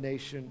island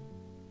nation,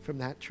 from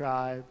that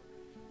tribe,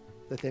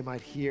 that they might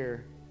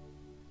hear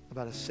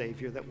about a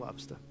Savior that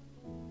loves them.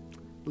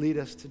 Lead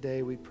us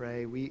today, we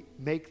pray. We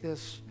make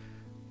this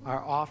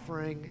our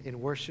offering in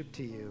worship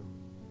to you.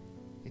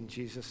 In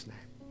Jesus'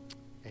 name,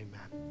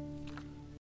 amen.